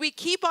then, should we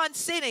keep on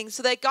sinning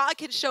so that God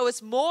can show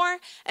us more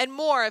and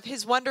more of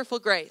his wonderful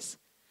grace?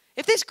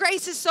 If this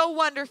grace is so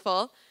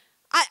wonderful,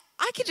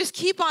 I can just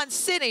keep on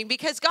sinning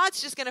because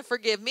God's just going to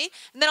forgive me.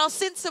 And then I'll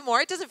sin some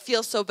more. It doesn't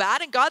feel so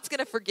bad. And God's going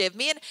to forgive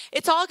me. And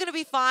it's all going to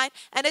be fine.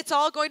 And it's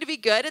all going to be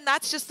good. And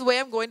that's just the way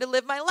I'm going to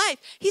live my life.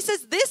 He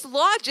says this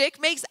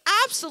logic makes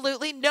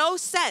absolutely no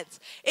sense.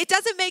 It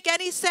doesn't make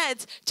any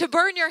sense to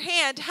burn your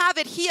hand, have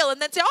it heal,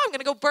 and then say, oh, I'm going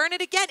to go burn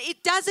it again.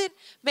 It doesn't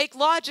make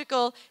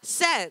logical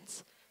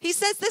sense. He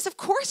says this, of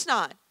course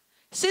not.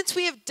 Since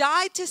we have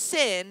died to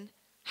sin,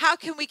 how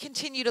can we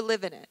continue to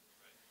live in it?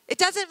 It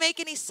doesn't make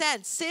any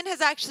sense. Sin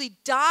has actually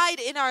died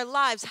in our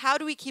lives. How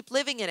do we keep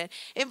living in it?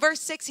 In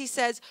verse 6, he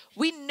says,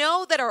 we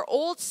know that our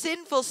old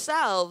sinful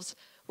selves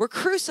were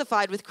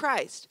crucified with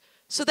Christ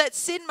so that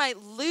sin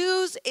might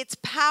lose its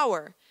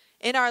power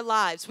in our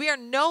lives. We are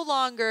no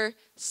longer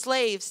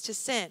slaves to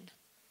sin.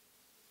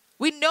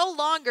 We no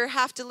longer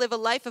have to live a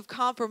life of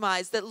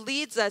compromise that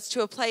leads us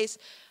to a place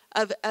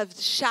of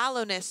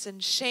shallowness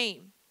and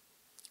shame.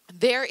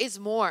 There is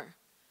more.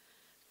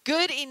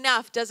 Good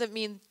enough doesn't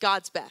mean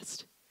God's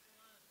best.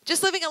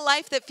 Just living a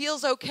life that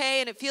feels okay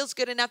and it feels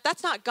good enough,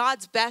 that's not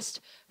God's best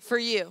for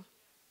you.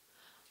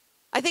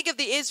 I think of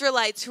the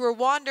Israelites who were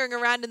wandering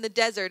around in the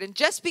desert, and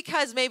just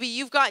because maybe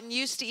you've gotten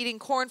used to eating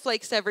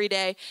cornflakes every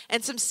day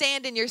and some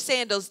sand in your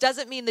sandals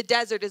doesn't mean the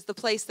desert is the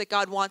place that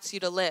God wants you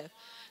to live.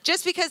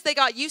 Just because they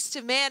got used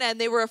to manna and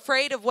they were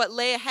afraid of what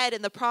lay ahead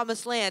in the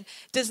promised land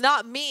does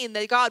not mean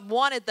that God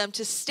wanted them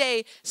to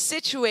stay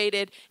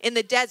situated in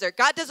the desert.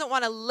 God doesn't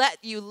want to let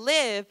you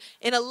live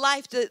in a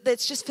life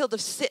that's just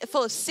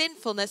full of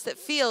sinfulness that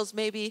feels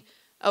maybe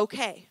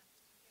okay.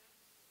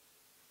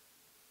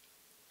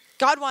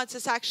 God wants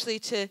us actually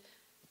to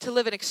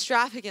live an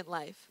extravagant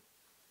life.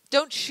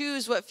 Don't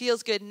choose what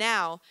feels good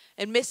now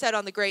and miss out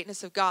on the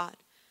greatness of God.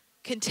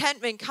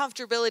 Contentment,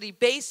 comfortability,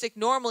 basic,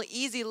 normal,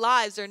 easy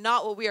lives are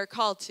not what we are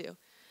called to.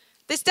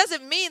 This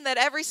doesn't mean that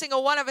every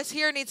single one of us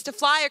here needs to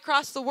fly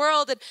across the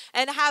world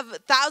and have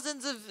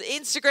thousands of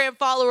Instagram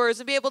followers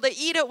and be able to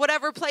eat at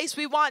whatever place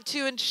we want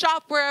to and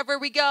shop wherever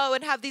we go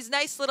and have these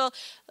nice little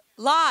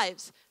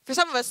lives. For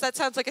some of us, that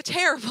sounds like a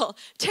terrible,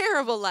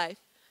 terrible life.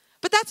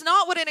 But that's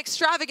not what an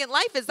extravagant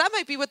life is. That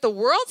might be what the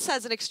world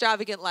says an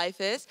extravagant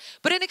life is.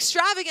 But an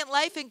extravagant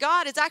life in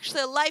God is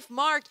actually a life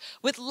marked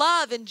with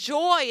love and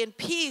joy and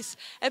peace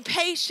and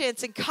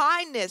patience and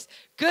kindness,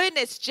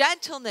 goodness,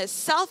 gentleness,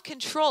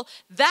 self-control.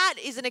 That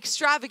is an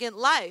extravagant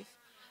life.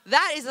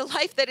 That is a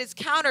life that is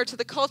counter to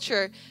the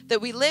culture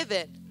that we live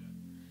in.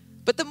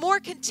 But the more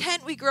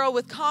content we grow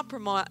with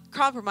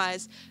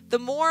compromise, the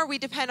more we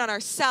depend on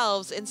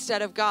ourselves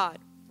instead of God.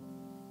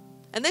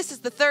 And this is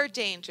the third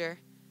danger.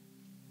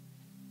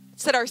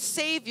 It's that our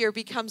Savior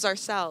becomes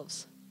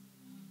ourselves.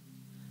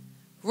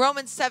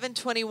 Romans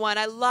 7:21.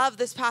 I love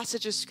this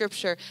passage of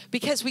Scripture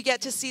because we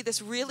get to see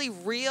this really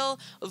real,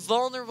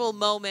 vulnerable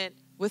moment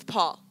with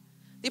Paul.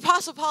 The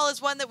Apostle Paul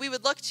is one that we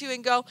would look to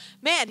and go,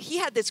 man, he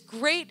had this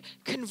great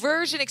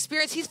conversion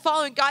experience. He's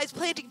following God, he's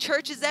planting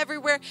churches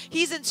everywhere.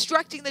 He's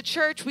instructing the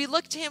church. We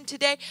look to him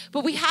today.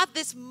 But we have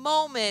this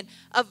moment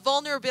of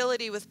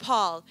vulnerability with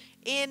Paul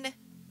in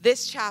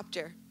this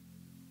chapter.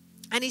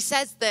 And he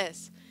says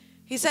this.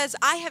 He says,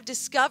 I have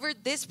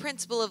discovered this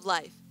principle of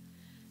life,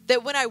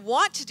 that when I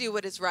want to do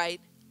what is right,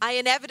 I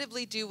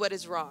inevitably do what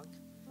is wrong.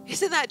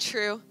 Isn't that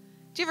true?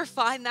 Do you ever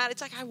find that?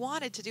 It's like, I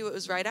wanted to do what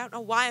was right. I don't know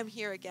why I'm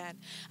here again.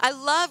 I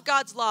love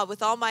God's law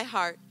with all my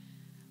heart,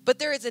 but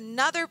there is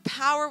another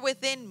power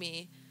within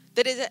me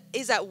that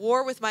is at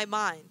war with my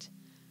mind.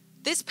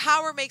 This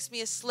power makes me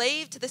a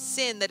slave to the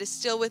sin that is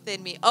still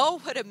within me. Oh,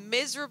 what a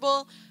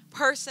miserable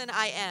person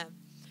I am.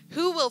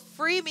 Who will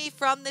free me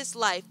from this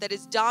life that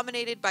is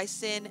dominated by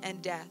sin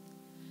and death?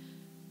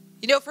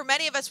 You know, for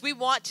many of us, we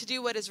want to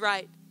do what is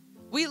right.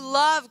 We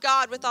love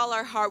God with all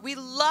our heart. We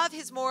love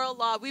his moral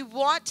law. We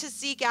want to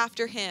seek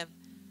after him.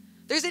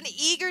 There's an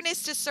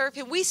eagerness to serve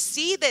him. We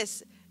see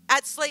this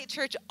at Slate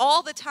Church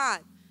all the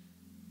time.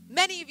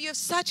 Many of you have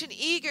such an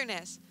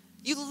eagerness.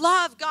 You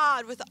love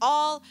God with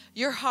all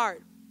your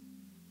heart.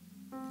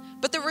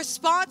 But the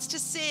response to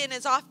sin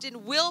is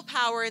often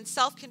willpower and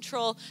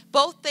self-control,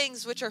 both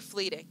things which are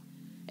fleeting.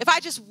 If I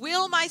just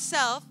will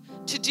myself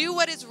to do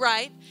what is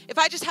right, if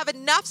I just have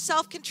enough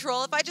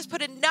self-control, if I just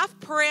put enough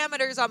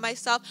parameters on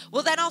myself,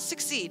 well, then I'll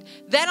succeed.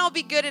 Then I'll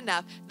be good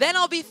enough. Then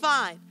I'll be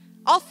fine.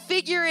 I'll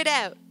figure it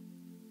out.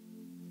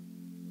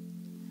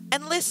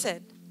 And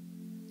listen,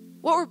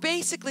 what we're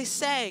basically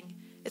saying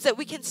is that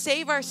we can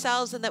save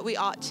ourselves and that we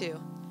ought to.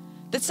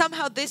 That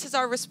somehow this is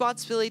our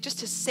responsibility, just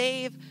to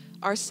save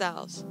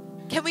ourselves.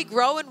 Can we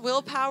grow in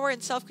willpower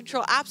and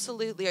self-control?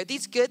 Absolutely. Are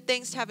these good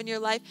things to have in your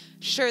life?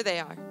 Sure they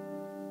are.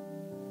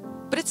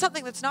 But it's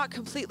something that's not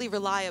completely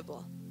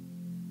reliable.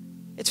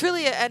 It's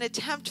really an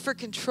attempt for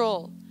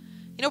control.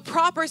 You know,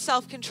 proper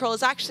self-control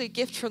is actually a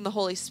gift from the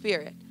Holy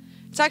Spirit.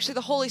 It's actually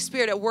the Holy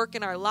Spirit at work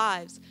in our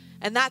lives,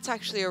 and that's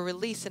actually a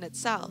release in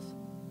itself.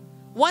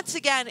 Once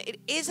again, it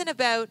isn't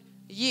about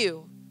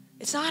you.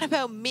 It's not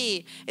about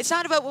me. It's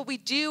not about what we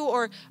do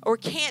or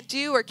can't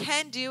do or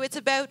can do. It's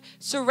about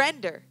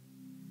surrender.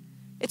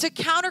 It's a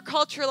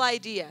countercultural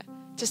idea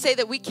to say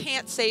that we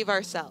can't save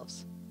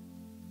ourselves.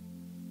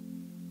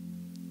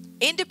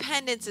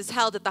 Independence is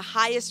held at the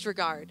highest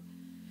regard.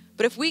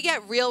 But if we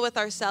get real with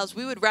ourselves,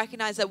 we would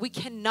recognize that we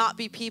cannot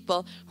be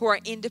people who are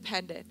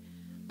independent.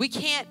 We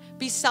can't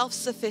be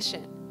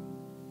self-sufficient.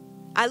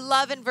 I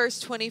love in verse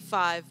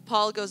 25,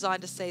 Paul goes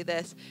on to say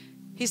this.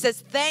 He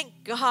says,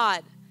 thank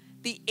God,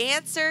 the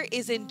answer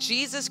is in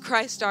Jesus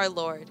Christ our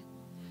Lord.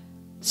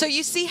 So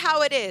you see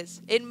how it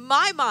is. In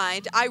my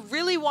mind, I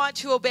really want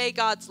to obey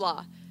God's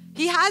law.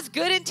 He has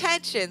good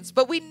intentions,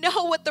 but we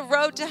know what the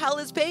road to hell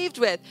is paved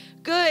with.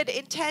 Good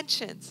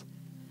intentions.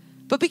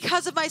 But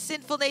because of my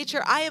sinful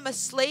nature, I am a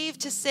slave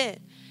to sin.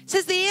 It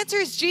says the answer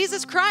is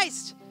Jesus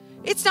Christ.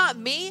 It's not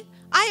me.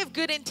 I have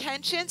good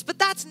intentions, but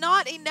that's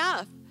not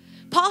enough.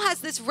 Paul has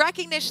this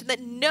recognition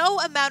that no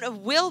amount of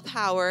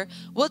willpower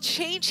will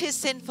change his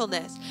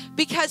sinfulness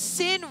because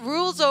sin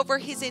rules over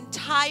his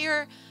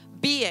entire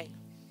being.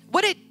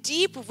 What a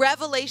deep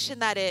revelation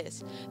that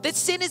is. That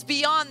sin is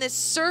beyond this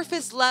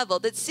surface level.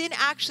 That sin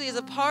actually is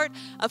a part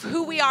of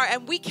who we are,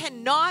 and we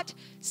cannot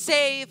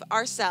save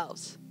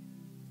ourselves.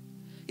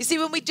 You see,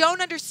 when we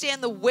don't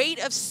understand the weight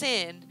of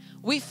sin,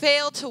 we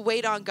fail to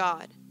wait on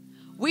God.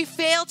 We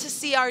fail to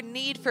see our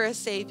need for a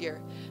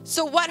Savior.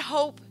 So what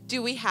hope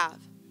do we have?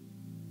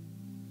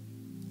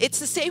 It's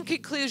the same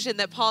conclusion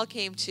that Paul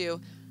came to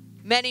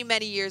many,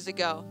 many years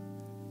ago.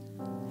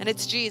 And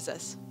it's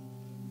Jesus.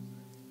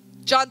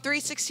 John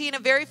 3:16, a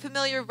very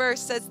familiar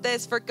verse, says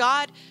this, for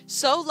God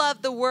so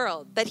loved the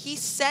world that he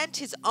sent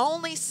his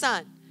only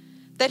son,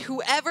 that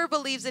whoever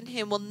believes in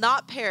him will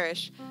not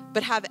perish,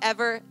 but have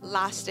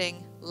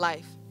everlasting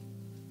life.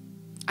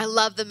 I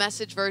love the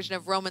Message version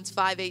of Romans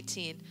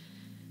 5:18.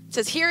 It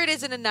says, here it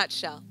is in a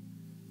nutshell.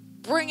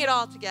 Bring it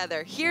all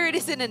together. Here it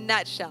is in a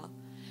nutshell.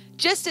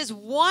 Just as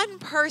one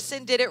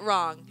person did it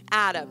wrong,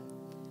 Adam,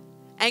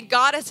 and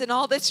got us in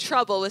all this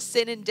trouble with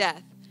sin and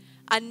death,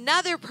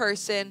 Another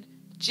person,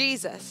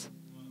 Jesus,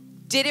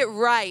 did it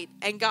right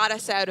and got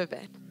us out of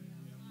it.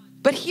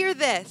 But hear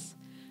this.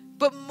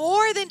 But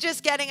more than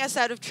just getting us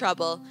out of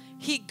trouble,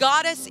 he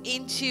got us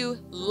into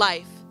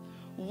life.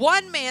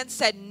 One man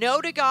said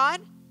no to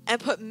God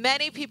and put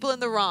many people in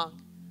the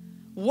wrong.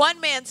 One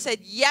man said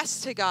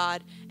yes to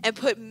God and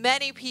put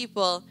many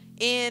people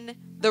in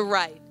the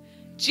right.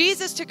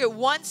 Jesus took it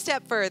one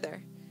step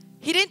further.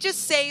 He didn't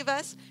just save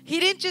us. He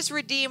didn't just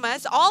redeem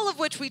us, all of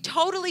which we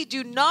totally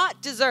do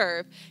not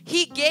deserve.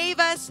 He gave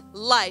us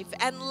life,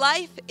 and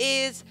life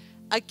is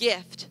a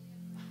gift.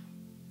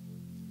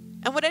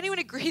 And would anyone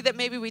agree that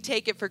maybe we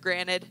take it for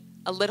granted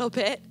a little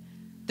bit,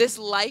 this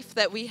life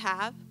that we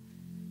have?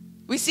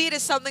 We see it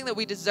as something that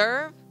we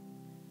deserve,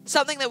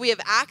 something that we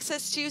have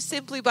access to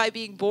simply by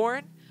being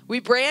born. We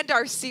brand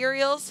our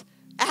cereals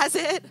as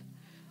it.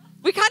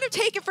 We kind of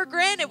take it for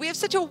granted. We have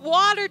such a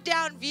watered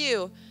down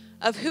view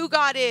of who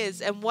God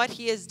is and what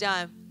he has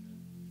done.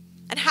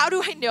 And how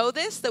do I know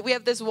this, that we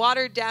have this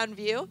watered down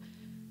view?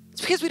 It's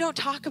because we don't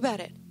talk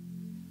about it.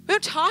 We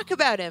don't talk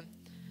about him.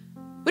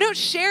 We don't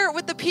share it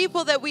with the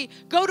people that we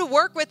go to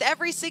work with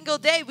every single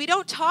day. We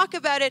don't talk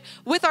about it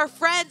with our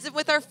friends and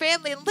with our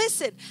family. And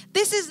listen,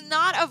 this is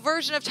not a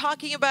version of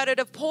talking about it,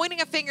 of pointing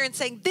a finger and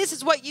saying, this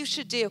is what you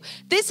should do.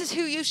 This is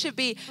who you should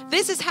be.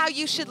 This is how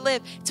you should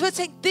live. It's about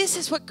saying, this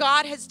is what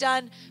God has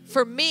done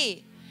for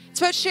me. It's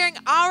about sharing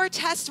our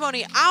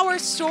testimony, our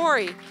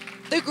story,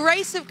 the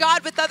grace of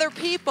God with other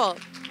people.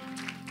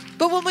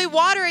 But when we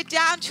water it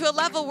down to a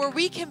level where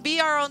we can be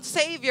our own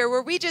savior,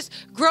 where we just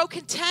grow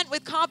content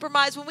with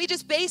compromise, when we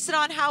just base it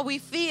on how we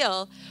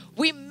feel,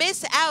 we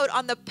miss out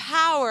on the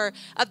power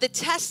of the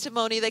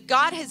testimony that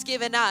God has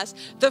given us,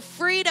 the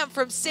freedom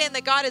from sin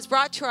that God has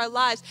brought to our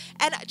lives.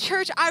 And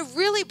church, I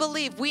really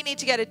believe we need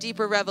to get a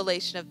deeper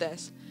revelation of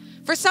this.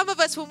 For some of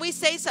us, when we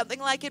say something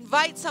like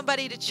invite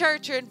somebody to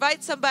church or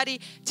invite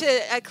somebody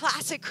to a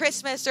classic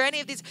Christmas or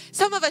any of these,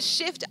 some of us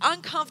shift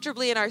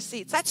uncomfortably in our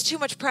seats. That's too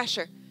much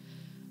pressure.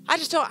 I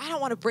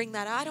don't want to bring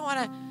that up. I don't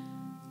want to.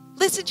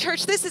 Listen,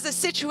 church, this is a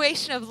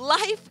situation of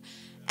life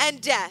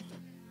and death.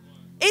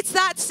 It's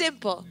that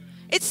simple.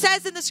 It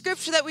says in the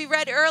scripture that we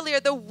read earlier,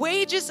 the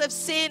wages of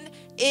sin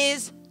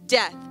is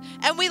death.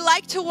 And we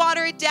like to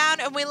water it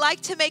down and we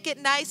like to make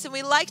it nice and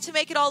we like to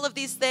make it all of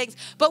these things.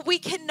 But we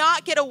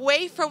cannot get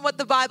away from what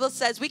the Bible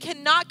says. We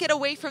cannot get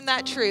away from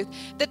that truth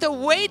that the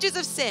wages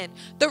of sin,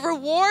 the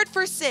reward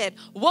for sin,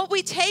 what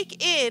we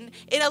take in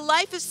a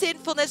life of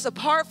sinfulness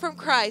apart from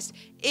Christ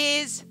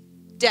is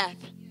death.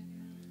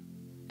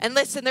 And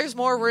listen, there's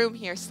more room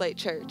here, Slate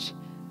Church.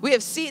 We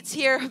have seats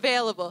here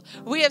available.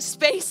 We have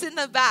space in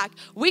the back.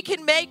 We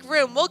can make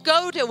room. We'll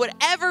go to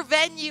whatever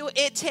venue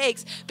it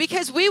takes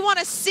because we want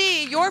to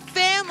see your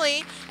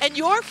family and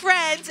your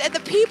friends and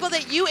the people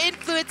that you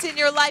influence in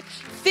your life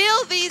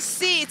fill these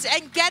seats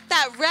and get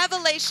that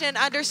revelation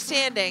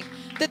understanding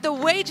that the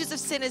wages of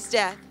sin is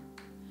death.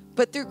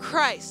 But through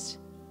Christ,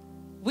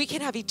 we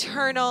can have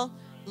eternal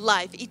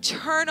life,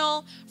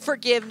 eternal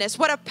forgiveness.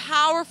 What a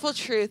powerful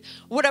truth.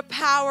 What a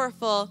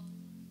powerful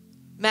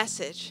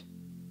message.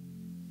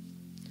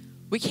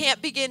 We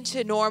can't begin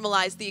to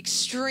normalize the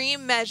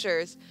extreme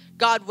measures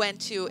God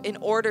went to in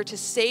order to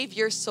save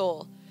your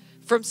soul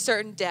from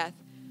certain death.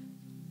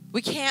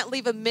 We can't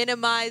leave a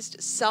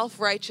minimized,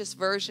 self-righteous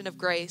version of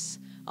grace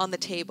on the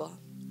table.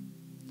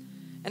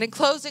 And in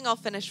closing, I'll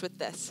finish with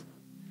this.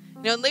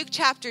 In Luke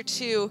chapter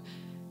 2,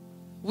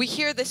 we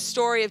hear this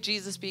story of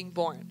Jesus being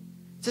born.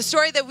 It's a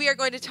story that we are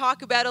going to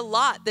talk about a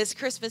lot this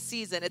Christmas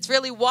season. It's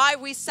really why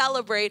we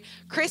celebrate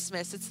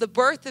Christmas. It's the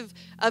birth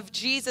of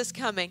Jesus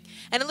coming.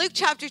 And in Luke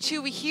chapter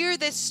 2, we hear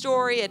this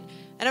story, and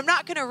I'm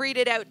not going to read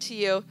it out to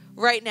you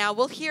right now.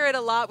 We'll hear it a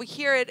lot. We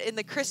hear it in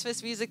the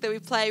Christmas music that we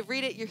play.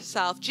 Read it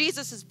yourself.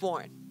 Jesus is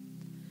born.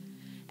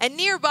 And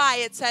nearby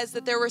it says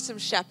that there were some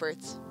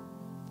shepherds.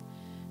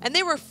 And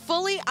they were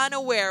fully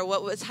unaware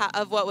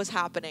of what was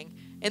happening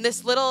in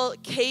this little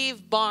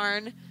cave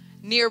barn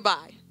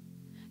nearby.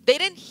 They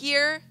didn't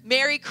hear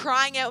Mary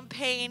crying out in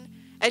pain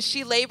as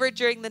she labored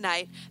during the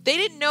night. They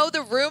didn't know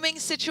the rooming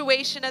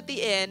situation at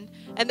the inn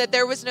and that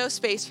there was no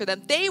space for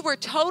them. They were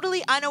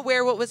totally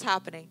unaware what was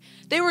happening.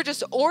 They were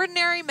just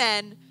ordinary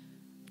men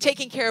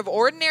taking care of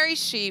ordinary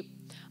sheep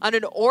on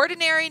an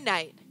ordinary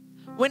night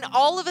when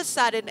all of a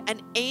sudden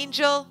an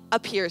angel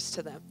appears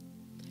to them.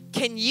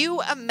 Can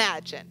you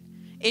imagine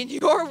in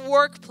your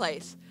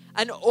workplace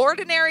an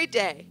ordinary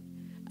day,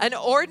 an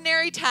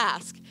ordinary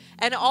task,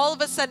 and all of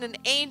a sudden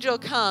an angel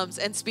comes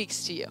and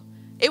speaks to you?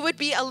 It would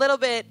be a little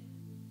bit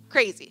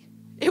crazy.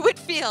 It would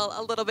feel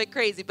a little bit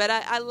crazy, but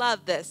I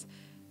love this.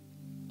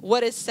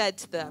 What is said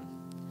to them?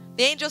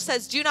 The angel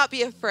says, "Do not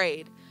be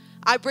afraid.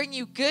 I bring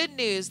you good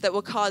news that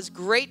will cause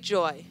great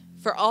joy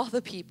for all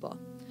the people.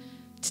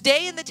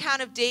 Today in the town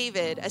of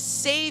David, a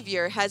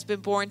Savior has been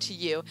born to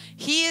you.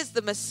 He is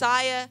the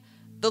Messiah,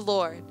 the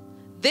Lord.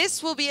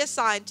 This will be a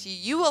sign to you.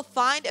 You will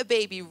find a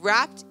baby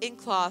wrapped in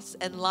cloths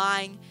and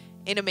lying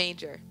in a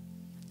manger."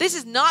 This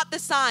is not the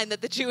sign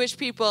that the Jewish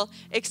people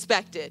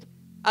expected.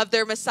 of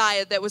their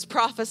Messiah that was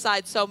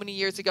prophesied so many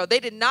years ago. They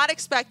did not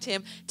expect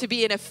him to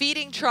be in a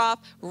feeding trough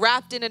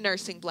wrapped in a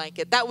nursing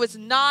blanket. That was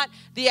not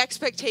the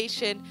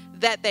expectation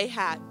that they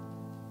had.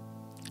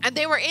 And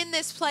they were in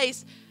this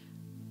place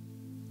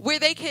where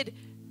they could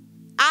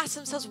ask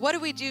themselves, what do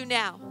we do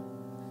now?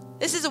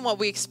 This isn't what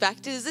we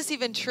expected. Is this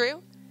even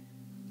true?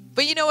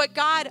 But you know what?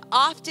 God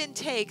often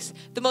takes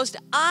the most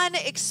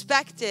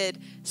unexpected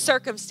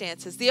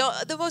circumstances,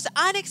 the most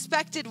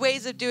unexpected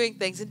ways of doing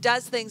things, and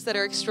does things that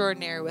are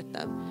extraordinary with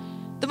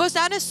them. The most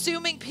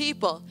unassuming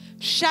people,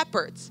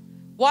 shepherds,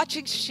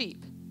 watching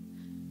sheep,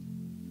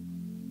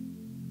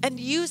 and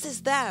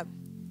uses them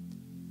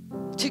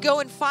to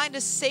go and find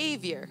a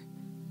Savior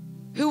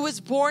who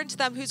was born to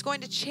them, who's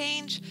going to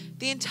change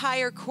the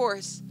entire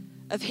course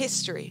of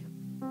history.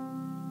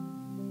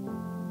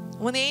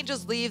 When the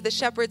angels leave, the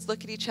shepherds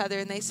look at each other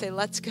and they say,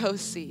 let's go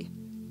see.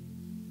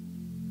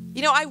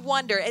 You know, I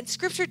wonder, and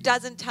Scripture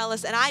doesn't tell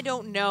us, and I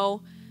don't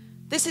know,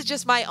 this is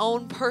just my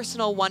own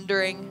personal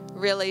wondering,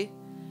 really.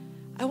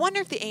 I wonder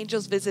if the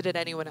angels visited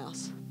anyone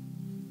else.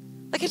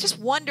 Like, I just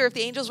wonder if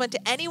the angels went to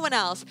anyone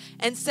else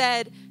and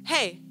said,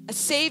 hey, a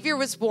Savior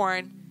was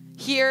born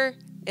here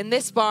in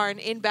this barn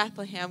in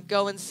Bethlehem,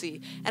 go and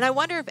see. And I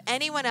wonder if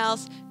anyone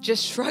else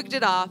just shrugged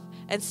it off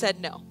and said,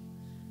 no,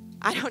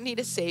 I don't need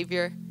a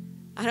Savior.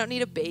 I don't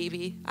need a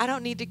baby. I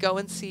don't need to go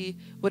and see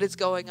what is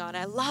going on.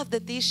 I love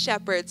that these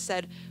shepherds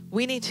said,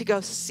 we need to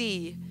go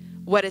see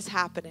what is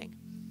happening.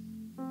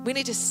 We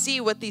need to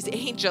see what these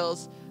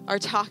angels are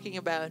talking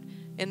about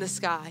in the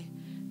sky.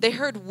 They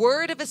heard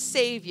word of a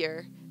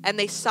Savior and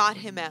they sought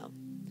him out.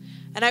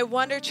 And I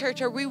wonder,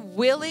 church, are we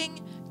willing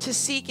to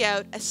seek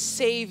out a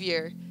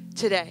Savior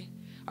today?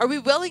 Are we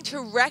willing to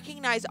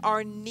recognize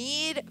our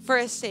need for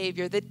a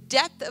Savior, the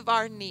depth of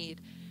our need,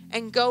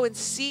 and go and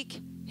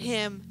seek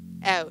him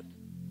out?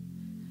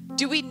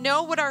 Do we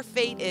know what our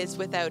fate is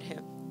without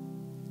him?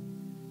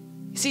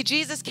 You see,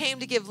 Jesus came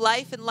to give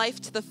life and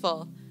life to the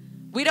full.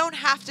 We don't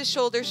have to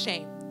shoulder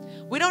shame.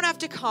 We don't have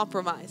to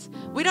compromise.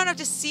 We don't have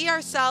to see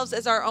ourselves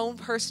as our own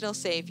personal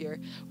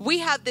Savior. We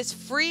have this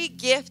free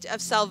gift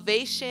of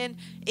salvation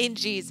in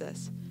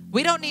Jesus.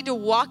 We don't need to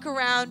walk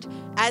around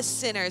as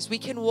sinners. We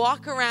can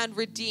walk around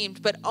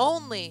redeemed, but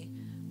only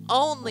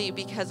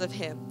because of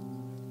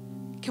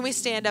him. Can we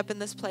stand up in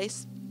this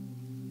place?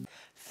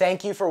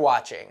 Thank you for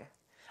watching.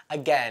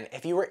 Again,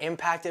 if you were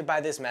impacted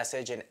by this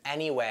message in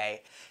any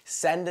way,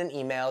 send an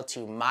email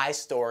to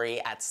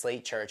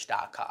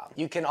mystory@slatechurch.com.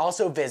 You can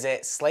also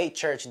visit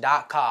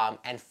slatechurch.com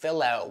and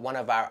fill out one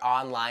of our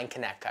online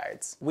Connect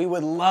cards. We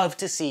would love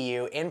to see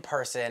you in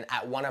person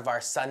at one of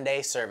our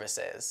Sunday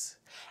services.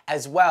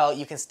 As well,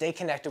 you can stay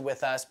connected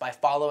with us by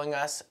following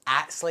us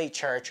at Slate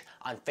Church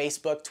on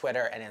Facebook,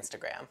 Twitter, and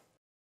Instagram.